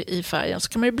i färgen. Så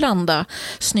kan man ju blanda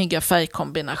snygga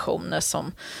färgkombinationer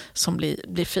som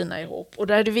blir fina ihop. Och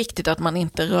där är det viktigt att man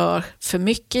inte rör för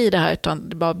mycket i det här, utan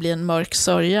det bara blir en mörk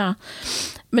sörja.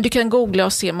 Men du kan googla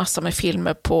och se massor med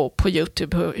filmer på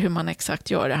YouTube hur man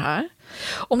exakt gör det här.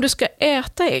 Om du ska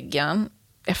äta äggen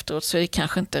efteråt så är det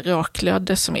kanske inte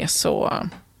raklödder som är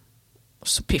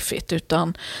så piffigt,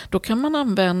 utan då kan man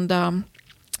använda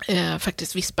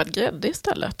faktiskt vispad grädde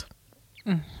istället.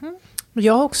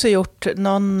 Jag har också gjort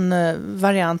någon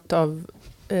variant av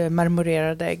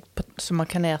marmorerade ägg som man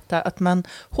kan äta. Att man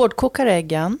hårdkokar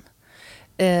äggen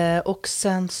och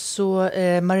sen så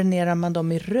marinerar man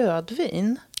dem i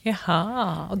rödvin.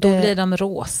 Jaha, och då blir de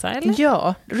rosa eller?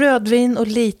 Ja, rödvin och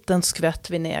liten skvätt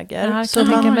vinäger. Ja, så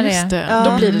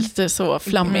Då blir det lite så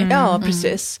flammigt. Ja,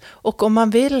 precis. Och om man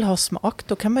vill ha smak,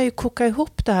 då kan man ju koka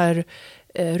ihop det här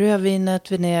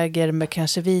rödvinet, vinäger med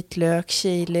kanske vitlök,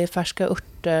 chili, färska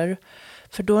örter.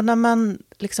 För då när man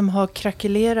liksom har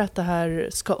krackelerat det här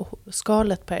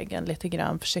skalet på äggen lite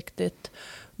grann försiktigt,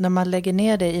 när man lägger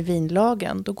ner det i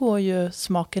vinlagen, då går ju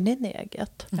smaken in i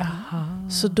ägget. Jaha.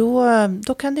 Så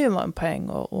då kan det ju vara en poäng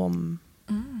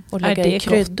att lägga i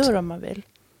kryddor om man vill.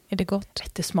 Är det gott?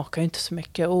 Det smakar ju inte så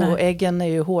mycket. Och äggen är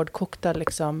ju hårdkokta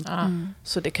liksom.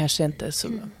 Så det kanske inte är så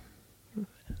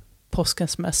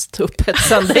påskens mest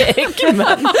upphetsande ägg.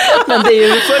 Men det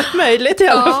är ju fullt möjligt i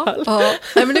alla fall. Ja.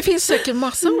 Nej, men det finns säkert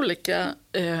massa olika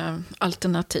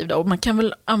alternativ då. Och man kan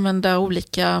väl använda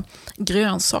olika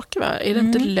grönsaker, va? Är det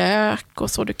inte lök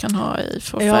och så du kan ha i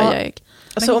för att färga ägg?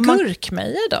 Alltså, men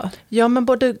gurkmeja då? Ja, men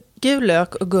både gul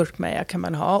lök och gurkmeja kan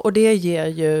man ha. Och det ger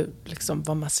ju liksom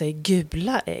vad man säger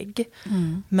gula ägg.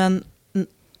 Men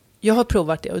jag har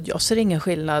provat det och jag ser ingen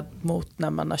skillnad mot när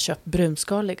man har köpt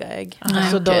brunskaliga ägg.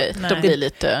 Alltså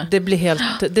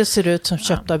det ser ut som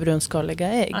köpta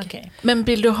brunskaliga ägg. Okay. Men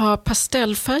vill du ha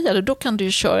pastellfärgade, då kan du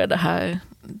ju köra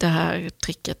det här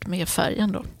tricket med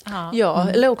färgen då. Ja,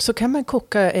 eller också kan man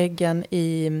koka äggen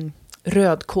i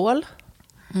rödkål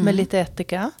med lite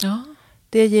ättika. Ja.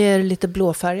 Det ger lite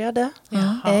blåfärgade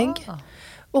ägg.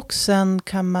 Och sen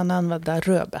kan man använda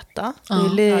rödbeta.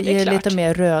 Det ger lite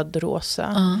mer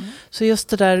rödrosa. Så just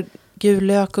det där gul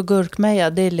lök och gurkmeja,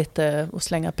 det är lite att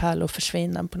slänga pärlor och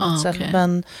försvinna på något sätt.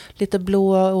 Men lite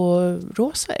blå och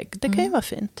rosa ägg, det kan ju vara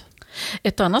fint.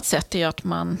 Ett annat sätt är att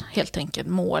man helt enkelt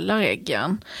målar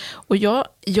äggen. Och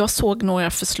jag såg några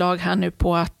förslag här nu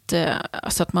på att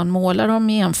man målar dem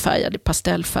i enfärgade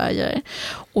pastellfärger.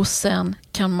 Och sen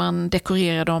kan man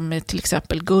dekorera dem med till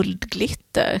exempel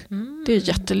guldglitter. Det är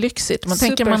jättelyxigt. Man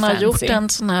tänker man har gjort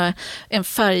en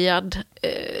färgad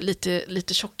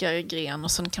lite tjockare gren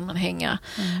och sen kan man hänga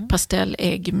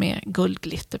pastellägg med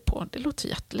guldglitter på. Det låter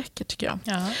jätteläckert tycker jag.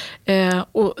 Ja.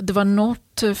 Och det var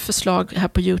något förslag här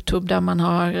på YouTube där man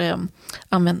har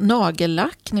använt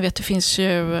nagellack. Ni vet, det finns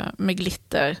ju med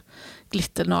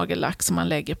glitternagellack som man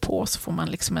lägger på, så får man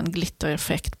liksom en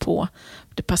glittereffekt på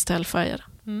det pastellfärgade.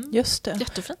 Just det.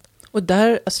 Jättefint. Och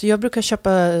där, alltså jag brukar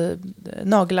köpa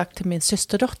nagellack till min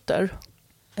systerdotter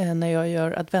när jag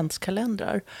gör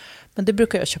adventskalendrar. Men det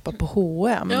brukar jag köpa på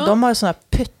H&M. Ja. De har såna här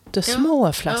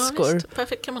pyttesmå flaskor. Ja, visst.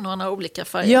 Perfekt, kan man ha några olika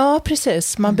färger. Ja,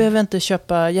 precis. Man behöver inte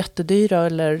köpa jättedyra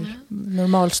eller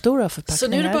normalstora förpackningar. Så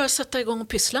nu är det bara att sätta igång och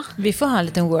pyssla. Vi får ha en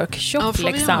liten workshop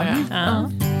liksom.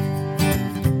 Ja.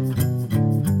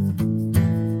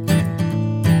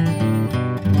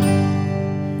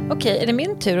 Okej, är det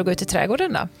min tur att gå ut i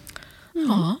trädgården då?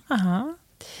 Ja. Aha.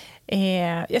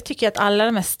 Jag tycker att alla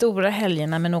de här stora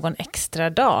helgerna med någon extra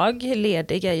dag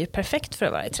ledig är ju perfekt för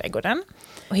att vara i trädgården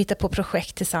och hitta på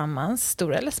projekt tillsammans,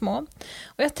 stora eller små.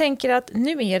 Och jag tänker att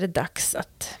nu är det dags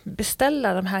att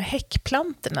beställa de här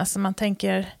häckplantorna som man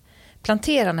tänker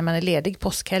plantera när man är ledig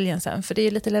påskhelgen sen, för det är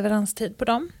ju lite leveranstid på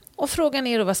dem. Och frågan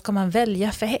är då, vad ska man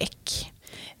välja för häck?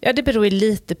 Ja, det beror ju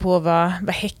lite på vad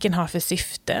häcken har för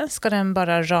syfte. Ska den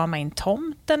bara rama in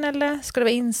tomten eller ska det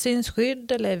vara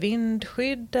insynsskydd eller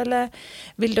vindskydd? Eller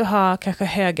vill du ha kanske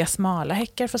höga smala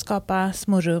häckar för att skapa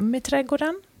små rum i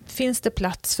trädgården? Finns det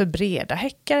plats för breda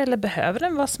häckar eller behöver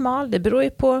den vara smal? Det beror ju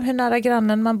på hur nära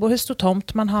grannen man bor, hur stor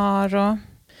tomt man har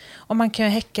och man kan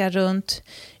häcka runt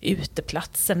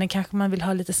uteplatsen. Den kanske man vill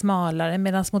ha lite smalare,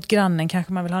 medan mot grannen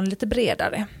kanske man vill ha en lite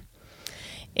bredare.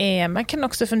 Man kan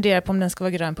också fundera på om den ska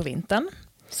vara grön på vintern.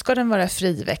 Ska den vara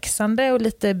friväxande och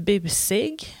lite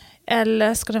busig?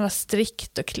 Eller ska den vara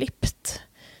strikt och klippt?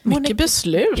 Mycket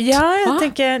beslut. Ja, jag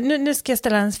tänker, nu ska jag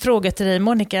ställa en fråga till dig.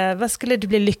 Monica, vad skulle du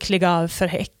bli lycklig av för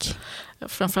häck?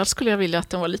 Framförallt skulle jag vilja att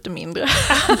den var lite mindre.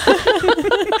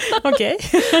 Okej.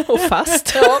 Och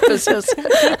fast. Ja, precis.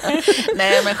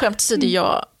 Nej, men skämt åsido,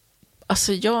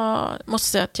 jag måste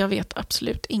säga att jag vet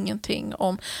absolut ingenting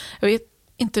om... Jag vet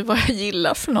inte vad jag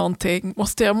gillar för någonting.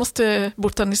 Jag måste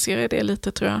botanisera det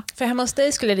lite, tror jag. För hemma hos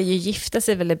dig skulle det ju gifta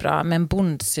sig väldigt bra med en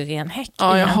bondsyrenhäck.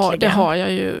 Ja, det har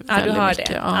jag ju väldigt mycket.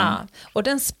 Det. Ja. Och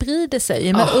den sprider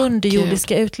sig med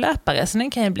underjordiska utlöpare, så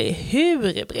den kan ju bli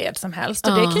hur bred som helst.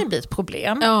 Och det kan ju bli ett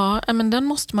problem. Ja, men den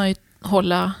måste man ju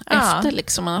hålla efter.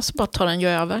 Liksom. Annars bara tar den ju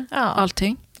över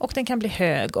allting. Och den kan bli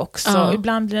hög också.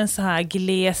 Ibland blir den så här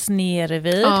gles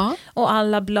nervid. Och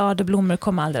alla blad och blommor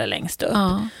kommer allra längst upp.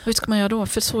 Hur ska man göra då?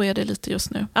 För så är det lite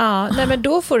just nu. Nej, men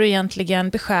då får du egentligen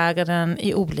beskära den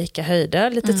i olika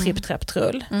höjder. Lite tripp, trapp,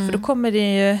 trull. För då kommer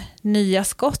det ju nya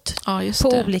skott på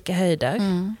olika höjder.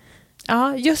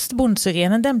 Ja, just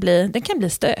bondsyrenen, den kan bli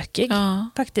stökig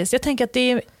faktiskt. Jag tänker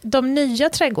att de nya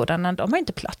trädgårdarna, de har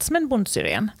inte plats med en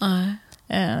bondsyren.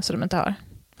 Så de inte har.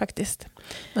 Faktiskt.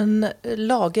 Men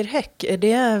lagerhäck,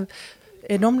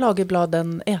 är de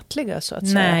lagerbladen ätliga så att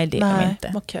säga? Nej, det är de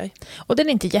inte. Okay. Och den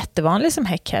är inte jättevanlig som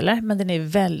häck heller, men den är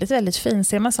väldigt, väldigt fin.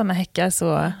 Ser man sådana häckar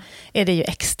så är det ju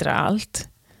extra allt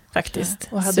faktiskt.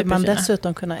 Och hade man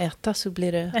dessutom kunnat äta så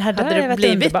hade det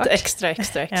blivit underbart. extra.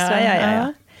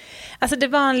 Ja. Alltså det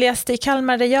vanligaste i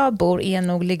Kalmar där jag bor är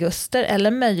nog liguster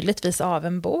eller möjligtvis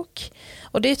avenbok.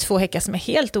 Och det är 2 häckar som är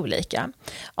helt olika.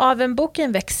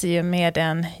 Avenboken växer ju med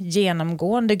en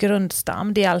genomgående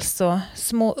grundstam. Det är alltså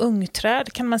små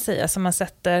ungträd kan man säga som man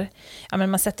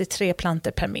sätter 3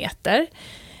 plantor per meter.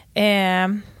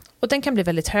 Och den kan bli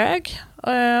väldigt hög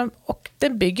och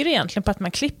den bygger egentligen på att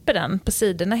man klipper den på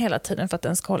sidorna hela tiden för att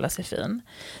den ska hålla sig fin.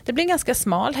 Det blir en ganska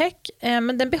smal häck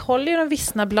men den behåller ju de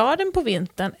vissna bladen på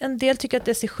vintern. En del tycker att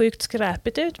det ser sjukt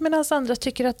skräpigt ut medan andra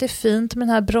tycker att det är fint med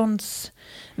den här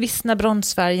vissna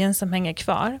bronsfärgen som hänger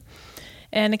kvar.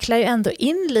 Den klär ju ändå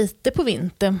in lite på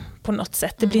vintern på något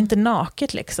sätt. Det blir inte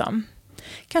naket liksom.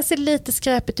 Kan se lite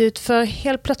skräpigt ut för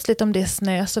helt plötsligt om det är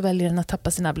snö så väljer den att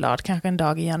tappa sina blad kanske en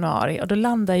dag i januari och då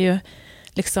landar ju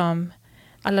liksom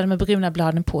alla de bruna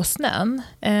bladen på snön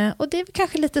och det är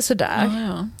kanske lite sådär.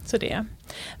 Ja. Så det.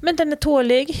 Men den är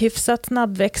tålig, hyfsat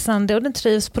snabbväxande och den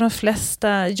trivs på de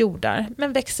flesta jordar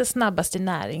men växer snabbast i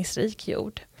näringsrik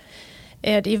jord.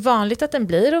 Det är vanligt att den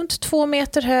blir runt 2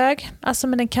 meter hög, alltså,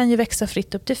 men den kan ju växa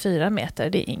fritt upp till 4 meter,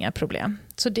 det är inga problem.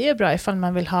 Så det är bra ifall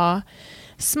man vill ha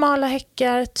smala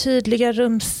häckar, tydliga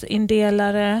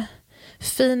rumsindelare,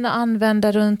 fina att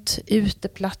använda runt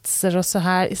uteplatser och så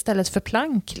här istället för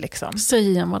plank. Liksom. Säg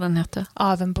igen vad den heter.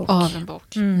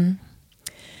 Avenbok. Mm.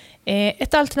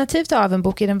 Ett alternativ till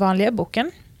avenbok är den vanliga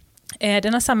boken.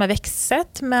 Den har samma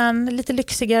växtsätt men lite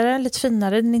lyxigare, lite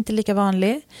finare, den är inte lika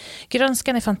vanlig.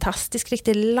 Grönskan är fantastisk,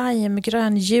 riktigt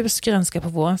limegrön, ljus grönska på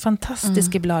våren,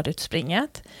 fantastisk i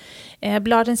bladutspringet.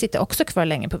 Bladen sitter också kvar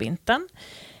länge på vintern.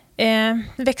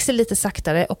 Växer lite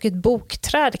saktare och ett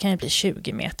bokträd kan ju bli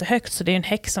 20 meter högt så det är en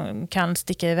häck som kan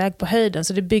sticka iväg på höjden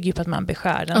så det bygger på att man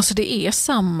beskär den. Alltså det är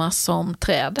samma som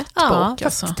trädet? Ja, bok,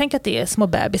 fast alltså. tänk att det är små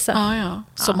bebisar. Ja.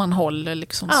 Som man håller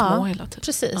liksom små hela tiden.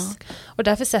 Precis. Ja. Och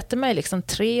därför sätter man ju liksom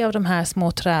 3 av de här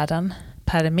små träden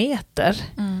per meter.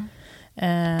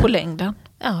 På längden.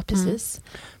 Ja, precis.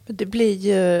 Men det blir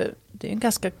ju en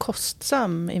ganska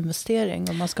kostsam investering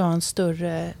om man ska ha en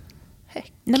större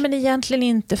häck. Nej men egentligen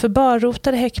inte, för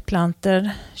barrotade häckplantor,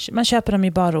 man köper dem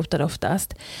i barrotade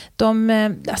oftast, de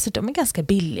är ganska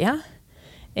billiga.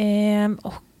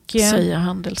 Säger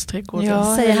handelsträdgården.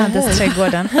 Ja, säger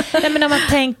handelsträdgården. Nej men om man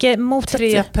tänker mot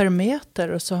 3 per meter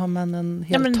och så har man en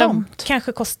hel tomt. De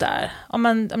kanske kostar,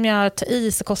 om jag tar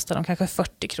i så kostar de kanske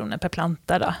 40 kronor per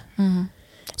planta då.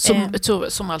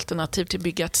 Som alternativ till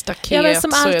bygga ett staket. Ja, men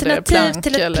som så alternativ är det plank,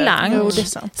 till ett plank. Jo, det är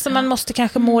sant. Så man måste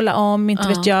kanske måla om, inte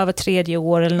vet jag, var 3:e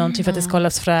år eller någonting för att det ska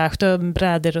hållas fräscht och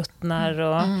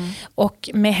bräderuttnar. Och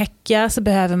med häckar så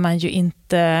behöver man ju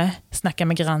inte snacka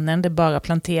med grannen, det är bara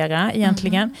plantera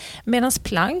egentligen. Medan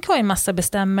plank har ju massa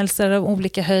bestämmelser av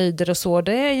olika höjder och så,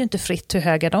 det är ju inte fritt hur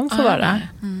höga de får vara.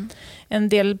 En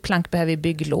del plank behöver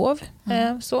bygglov.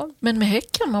 Så. Men med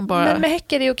häck kan man bara... Men med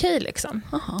häck är det okej liksom.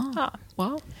 Aha. Ja.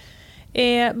 Wow.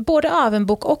 Både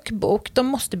avenbok och bok, de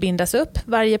måste bindas upp.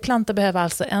 Varje planta behöver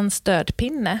alltså en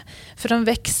stödpinne. För de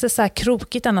växer så här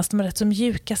krokigt annars. De är rätt så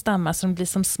mjuka stammar så de blir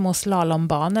som små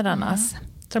slalombanor annars.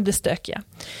 Så de blir stökiga.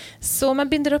 Så man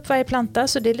binder upp varje planta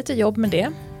så det är lite jobb med det.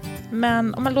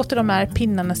 Men om man låter de här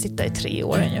pinnarna sitta i 3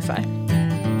 år ungefär.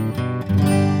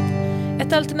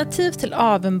 Ett alternativ till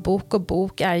avenbok och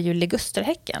bok är ju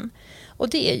ligusterhäcken. Och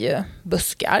det är ju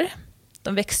buskar.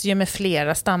 De växer ju med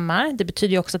flera stammar. Det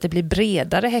betyder ju också att det blir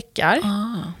bredare häckar.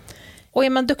 Och är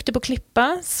man duktig på att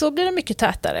klippa så blir det mycket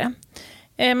tätare.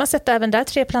 Man sätter även där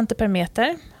 3 plantor per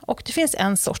meter. Och det finns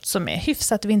en sort som är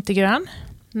hyfsat vintergrön.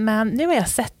 Men nu har jag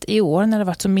sett i år när det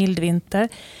varit så mild vinter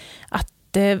att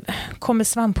det kommer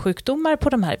svampsjukdomar på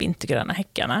de här vintergröna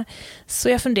häckarna. Så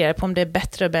jag funderar på om det är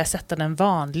bättre att börja sätta den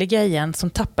vanliga igen som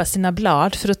tappar sina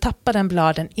blad. För att tappa den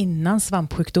bladen innan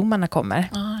svampsjukdomarna kommer.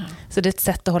 Så det är ett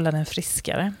sätt att hålla den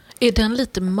friskare. Är den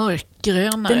lite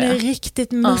mörkgrönare? Den är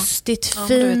riktigt mustigt,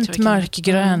 fint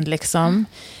mörkgrön liksom.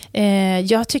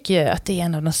 Jag tycker att det är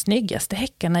en av de snyggaste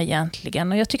häckarna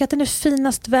egentligen. Och jag tycker att den är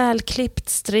finast välklippt,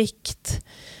 strikt.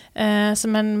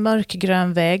 Som en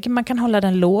mörkgrön vägg. Man kan hålla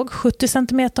den låg, 70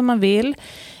 cm om man vill.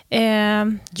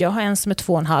 Jag har en som är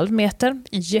 2,5 meter.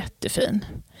 Jättefin.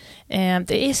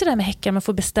 Det är sådär med häckar, man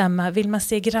får bestämma, vill man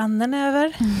se grannen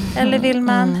över?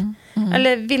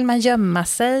 Eller vill man gömma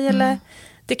sig? Eller,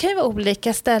 det kan ju vara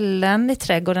olika ställen i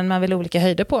trädgården man vill olika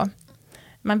höjder på.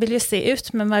 Man vill ju se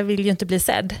ut men man vill ju inte bli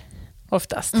sedd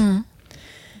oftast.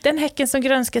 Den häcken som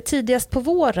grönskar tidigast på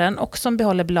våren och som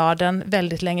behåller bladen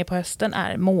väldigt länge på hösten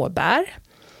är måbär.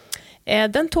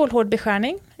 Den tål hård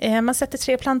beskärning. Man sätter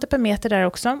 3 plantor per meter där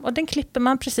också. Och den klipper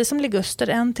man precis som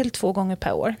liguster 1 till 2 gånger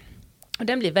per år. Och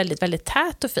den blir väldigt, väldigt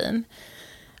tät och fin.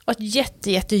 Och ett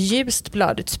jätteljust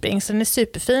bladutspring. Så den är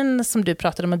superfin som du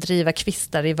pratade om att driva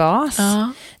kvistar i vas.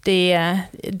 Det är,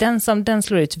 den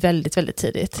slår ut väldigt, väldigt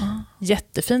tidigt.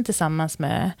 Jättefin tillsammans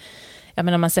med, jag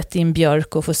menar, man sätter in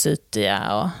björk och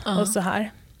forsythia och så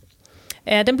här.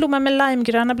 Den blommar med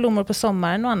limegröna blommor på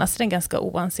sommaren och annars är den ganska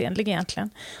oansenlig egentligen.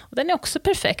 Och den är också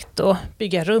perfekt att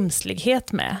bygga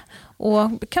rumslighet med. Och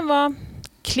det kan vara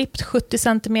klippt 70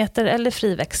 cm eller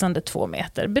friväxande 2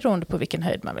 meter beroende på vilken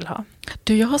höjd man vill ha.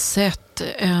 Du, jag har sett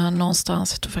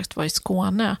någonstans, jag tror faktiskt var i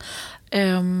Skåne,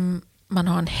 man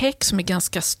har en häck som är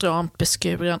ganska stramt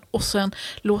beskuren och sen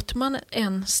låter man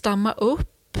en stamma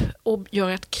upp och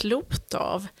göra ett klot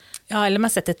av. Ja, eller man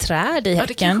sätter träd i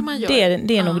häcken. Man gör.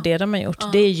 Det är nog det de har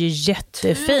gjort. Det är ju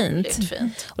jättefint.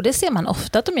 Fint. Och det ser man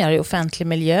ofta att de gör i offentlig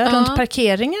miljö, runt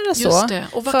parkeringar och så. Just det.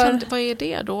 Och vad är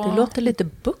det då? Det låter lite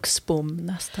buxbom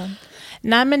nästan.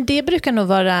 Nej, men det brukar nog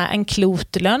vara en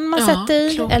klotlön man sätter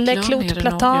i. Eller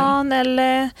klotplatan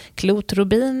eller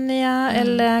klotrobinia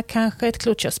eller kanske ett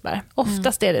klotkörsbär.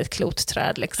 Oftast är det ett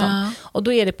klotträd liksom. Och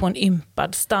då är det på en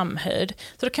ympad stamhöjd.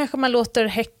 Så då kanske man låter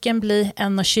häcken bli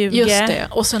 1,20. Just det.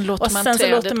 Och sen låter man så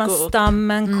låter man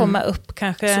stammen komma upp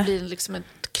kanske. Så blir det liksom ett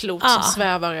klot som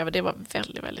svävar över. Det var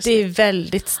väldigt, väldigt Det är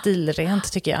väldigt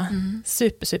stilrent tycker jag.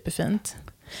 Superfint.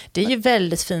 Det är ju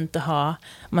väldigt fint att ha,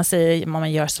 om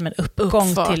man gör som en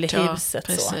uppgång till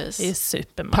huset. Så. Det är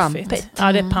supermaffigt. Pampigt.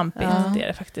 Ja, det är pampigt, det är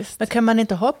det faktiskt. Men kan man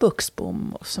inte ha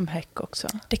buxbom som häck också?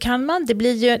 Det kan man.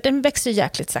 Den växer ju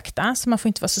jäkligt sakta, så man får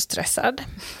inte vara så stressad.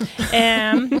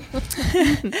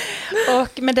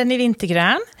 Men den är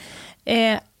vintergrön.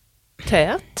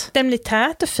 Tät. Den blir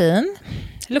tät och fin.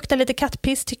 Luktar lite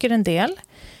kattpiss tycker en del.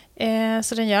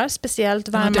 Så den gör speciellt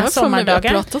varma sommardagar. Det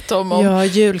har pratat om. Ja,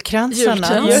 julkransarna.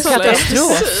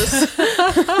 Katastrof.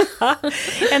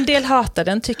 En del hatar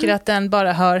den, tycker att den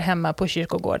bara hör hemma på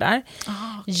kyrkogårdar.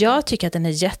 Jag tycker att den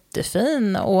är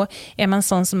jättefin. Och är man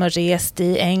sån som har rest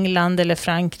i England eller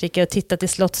Frankrike och tittat i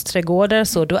slottsträdgårdar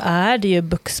så, då är det ju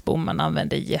buxbom man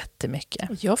använder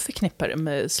jättemycket. Jag förknippar det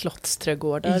med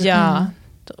slottsträdgårdar. Ja.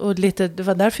 Och det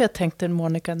var därför jag tänkte,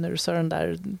 Monica, när du sa den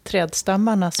där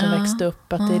trädstammarna som växte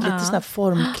upp, att det är lite såna här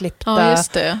formklippta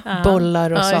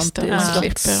bollar och sånt.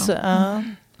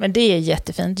 Men det är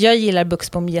jättefint. Jag gillar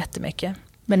buxbom jättemycket.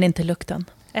 Men inte lukten?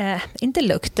 Inte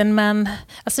lukten, men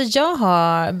alltså jag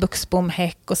har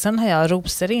buxbomhäck och sen har jag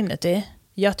rosor inuti.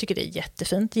 Jag tycker det är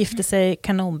jättefint. Gifter sig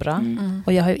kanonbra.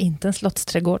 Och jag har ju inte en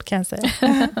slottsträdgård, kan jag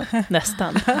säga.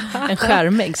 Nästan. En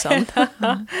skärmig sån.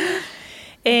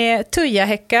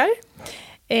 Tujahäckar.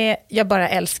 Jag bara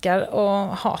älskar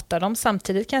och hatar dem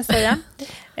samtidigt, kan jag säga.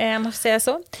 Man får säga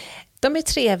så. De är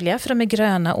trevliga för de är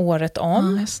gröna året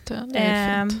om. Just det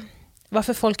är fint.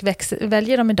 Varför folk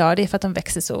väljer dem idag, det är för att de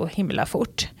växer så himla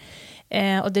fort.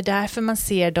 Och det är därför man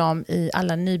ser dem i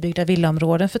alla nybyggda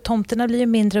villaområden. För tomterna blir ju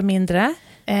mindre och mindre.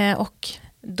 Och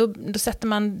då sätter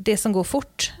man det som går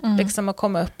fort liksom, att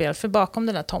komma upp i. För bakom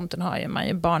den här tomten har man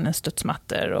ju barnens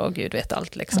studsmattor och gud vet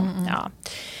allt. Liksom. Ja.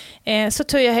 Så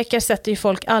tujahäckar sätter ju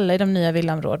folk alla i de nya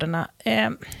villaområdena.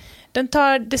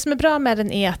 Det som är bra med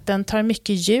den är att den tar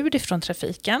mycket ljud ifrån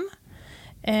trafiken.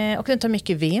 Och den tar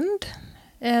mycket vind.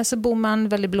 Så bor man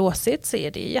väldigt blåsigt så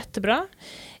är det jättebra.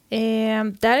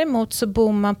 Däremot så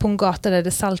bor man på en gata där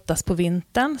det saltas på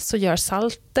vintern, så gör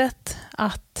saltet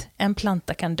att en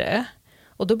planta kan dö.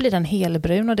 Och då blir den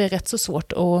helbrun och det är rätt så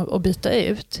svårt att byta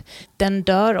ut. Den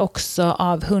dör också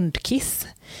av hundkiss.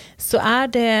 Så är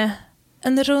det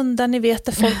en runda, ni vet,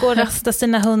 där folk går och rastar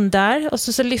sina hundar. Och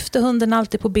så lyfter hunden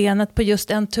alltid på benet på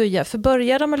just en tuja. För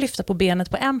börjar de att lyfta på benet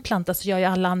på en planta så gör ju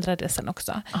alla andra det sen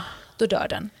också. Då dör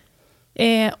den.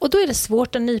 Och då är det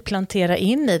svårt att nyplantera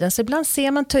in i den. Så ibland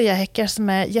ser man tujahäckar som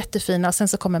är jättefina och sen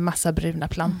så kommer massa bruna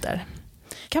planter.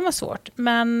 Det kan vara svårt,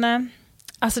 men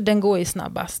alltså den går ju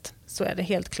snabbast. Så är det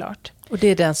helt klart. Och det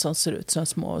är den som ser ut som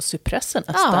små cypresser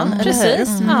nästan? Ja, precis.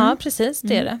 Ja, precis,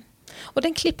 det är det. Och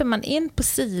den klipper man in på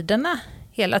sidorna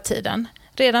hela tiden.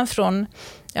 Redan från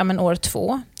år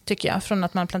 2, tycker jag, från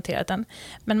att man planterat den.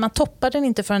 Men man toppar den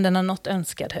inte förrän den har nått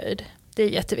önskad höjd. Det är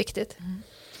jätteviktigt.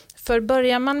 För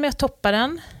börjar man med att toppa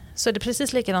den så är det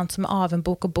precis likadant som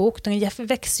avenbok och bok. Den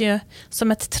växer ju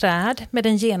som ett träd med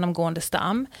en genomgående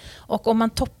stam. Och om man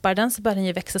toppar den så börjar den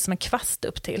ju växa som en kvast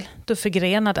upp till. Då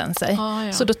förgrenar den sig.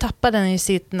 Så då tappar den ju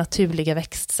sitt naturliga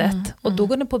växtsätt. Och då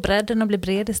går den på bredden och blir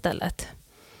bred istället.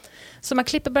 Så man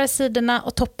klipper bara sidorna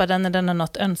och toppar den när den har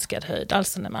nått önskad höjd.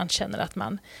 Alltså när man känner att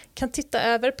man kan titta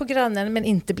över på grannen men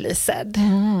inte bli sedd.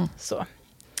 Så.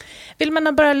 Vill man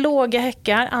ha bara låga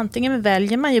häckar, antingen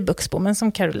väljer man ju buxbommen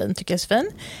som Caroline tycker är så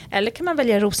fin. Eller kan man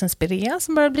välja rosenspirea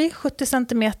som bara blir 70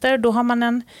 cm. Då har man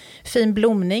en fin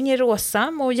blomning i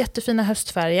rosa och jättefina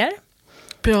höstfärger.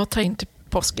 Bra att ta in till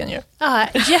påsken ju. Ja,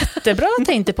 jättebra att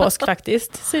ta in till påsk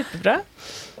faktiskt. Superbra.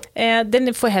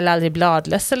 Den får heller aldrig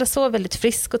bladlöss eller så. Väldigt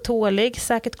frisk och tålig,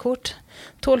 säkert kort.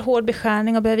 Tål hård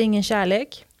beskärning och behöver ingen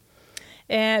kärlek.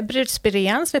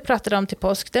 Brudspirean som vi pratade om till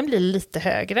påsk, den blir lite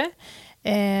högre.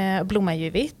 Blommar ju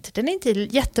vitt. Den är inte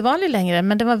jättevanlig längre,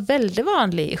 men den var väldigt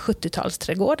vanlig i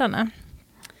 70-talsträdgårdarna.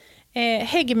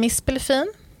 Häggmispel är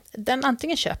fin. Den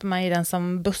antingen köper man ju den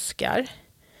som buskar.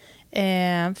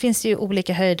 Finns ju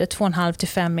olika höjder, 2,5 till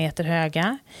 5 meter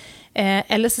höga.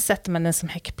 Eller så sätter man den som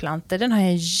häckplantor. Den har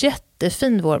en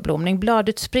jättefin vårblomning.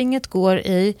 Bladutspringet går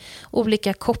i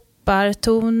olika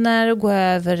koppartoner och går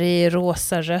över i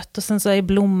rosa-rött. Och sen så är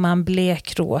blomman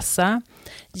blekrosa.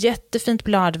 Jättefint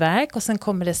bladverk. Och sen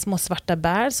kommer det små svarta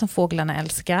bär som fåglarna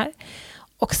älskar.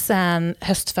 Och sen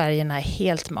höstfärgerna är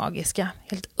helt magiska.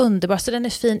 Helt underbar. Så den är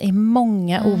fin i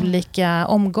många olika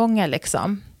omgångar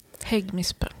liksom.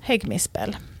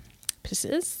 Häggmispel.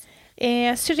 Precis.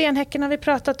 Syrenhäcken har vi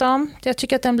pratat om. Jag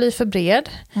tycker att den blir för bred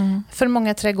för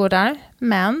många trädgårdar.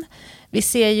 Men vi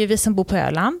ser ju, vi som bor på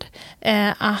Öland,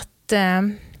 att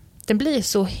den blir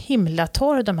så himla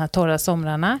torr de här torra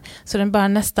somrarna. Så den bara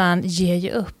nästan ger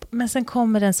ju upp. Men sen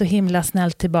kommer den så himla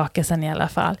snällt tillbaka sen i alla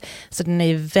fall. Så den är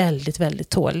ju väldigt, väldigt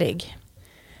tålig.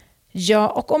 Ja,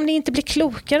 och om ni inte blir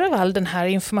klokare av all den här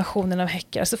informationen om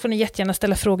häckar så får ni jättegärna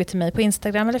ställa frågor till mig på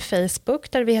Instagram eller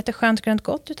Facebook där vi heter Skönt Grönt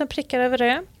Gott utan prickar över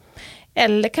ö.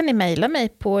 Eller kan ni mejla mig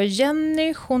på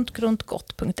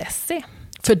jenny@grontgott.se.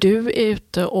 För du är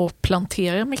ute och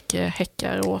planterar mycket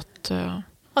häckar åt...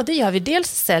 Ja, det gör vi. Dels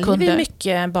säljer vi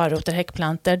mycket barrotade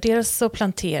häckplantor. Dels så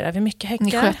planterar vi mycket häckar.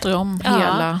 Ni sköter om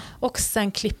hela... Och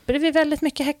sen klipper vi väldigt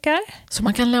mycket häckar. Så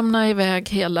man kan lämna iväg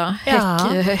hela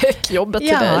häckjobbet till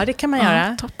dig? Ja, det kan man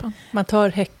göra. Toppen. Man tar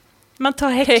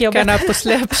häckarna på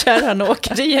släpkärran och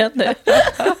åker igen.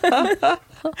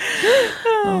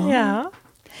 Ja.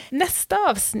 Nästa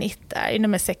avsnitt är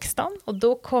nummer 16 och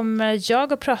då kommer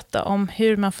jag att prata om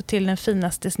hur man får till den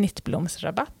finaste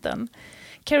snittblomsrabatten.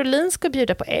 Caroline ska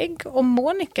bjuda på ägg och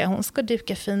Monica hon ska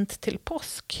duka fint till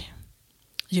påsk.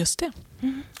 Just det.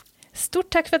 Stort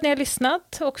tack för att ni har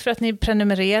lyssnat och för att ni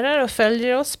prenumererar och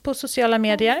följer oss på sociala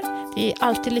medier. Det är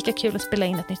alltid lika kul att spela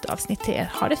in ett nytt avsnitt till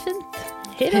er. Ha det fint.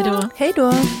 Hej då. Hej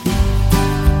då.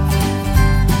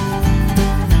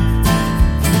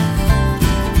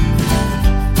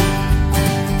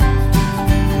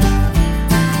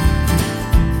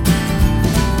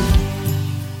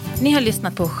 Ni har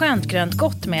lyssnat på Skönt Grönt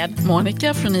Gott med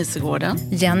Monica från Isegården,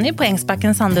 Jenny på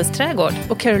Ängsbackens handelsträdgård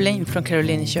och Caroline från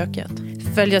Caroline i köket.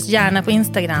 Följ oss gärna på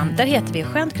Instagram, där heter vi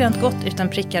Skönt Grönt Gott utan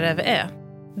prickar över ö.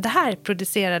 Det här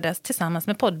producerades tillsammans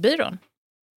med Poddbyrån.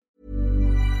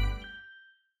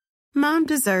 Mom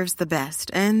deserves the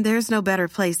best, and there's no better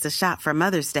place to shop for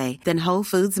Mother's Day than Whole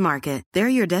Foods Market. They're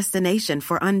your destination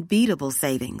for unbeatable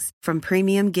savings, from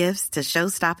premium gifts to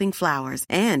show-stopping flowers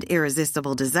and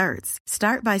irresistible desserts.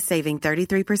 Start by saving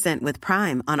 33% with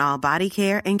Prime on all body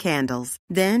care and candles.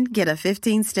 Then get a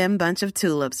 15-stem bunch of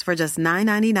tulips for just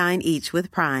 $9.99 each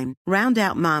with Prime. Round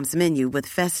out Mom's menu with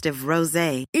festive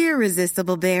rosé,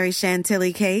 irresistible berry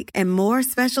chantilly cake, and more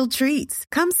special treats.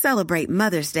 Come celebrate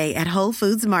Mother's Day at Whole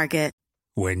Foods Market.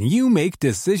 When you make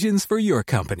decisions for your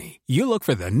company, you look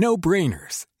for the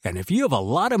no-brainers. And if you have a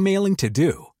lot of mailing to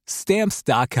do,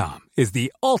 Stamps.com is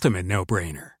the ultimate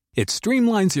no-brainer. It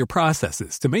streamlines your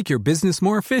processes to make your business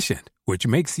more efficient, which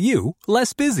makes you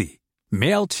less busy.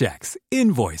 Mail checks,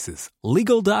 invoices,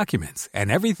 legal documents,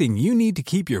 and everything you need to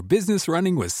keep your business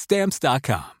running with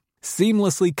Stamps.com.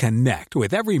 Seamlessly connect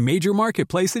with every major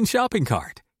marketplace and shopping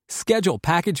cart. Schedule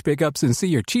package pickups and see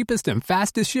your cheapest and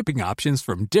fastest shipping options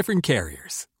from different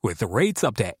carriers. With rates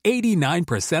up to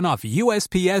 89% off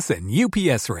USPS and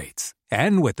UPS rates.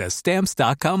 And with the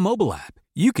Stamps.com mobile app,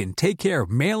 you can take care of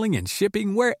mailing and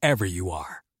shipping wherever you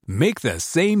are. Make the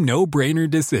same no-brainer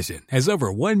decision as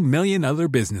over 1 million other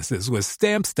businesses with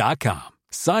Stamps.com.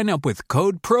 Sign up with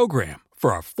code PROGRAM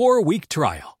for a 4-week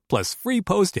trial, plus free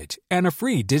postage and a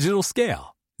free digital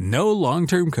scale. No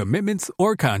long-term commitments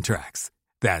or contracts.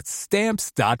 That's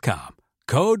Stamps.com.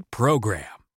 Code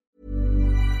PROGRAM.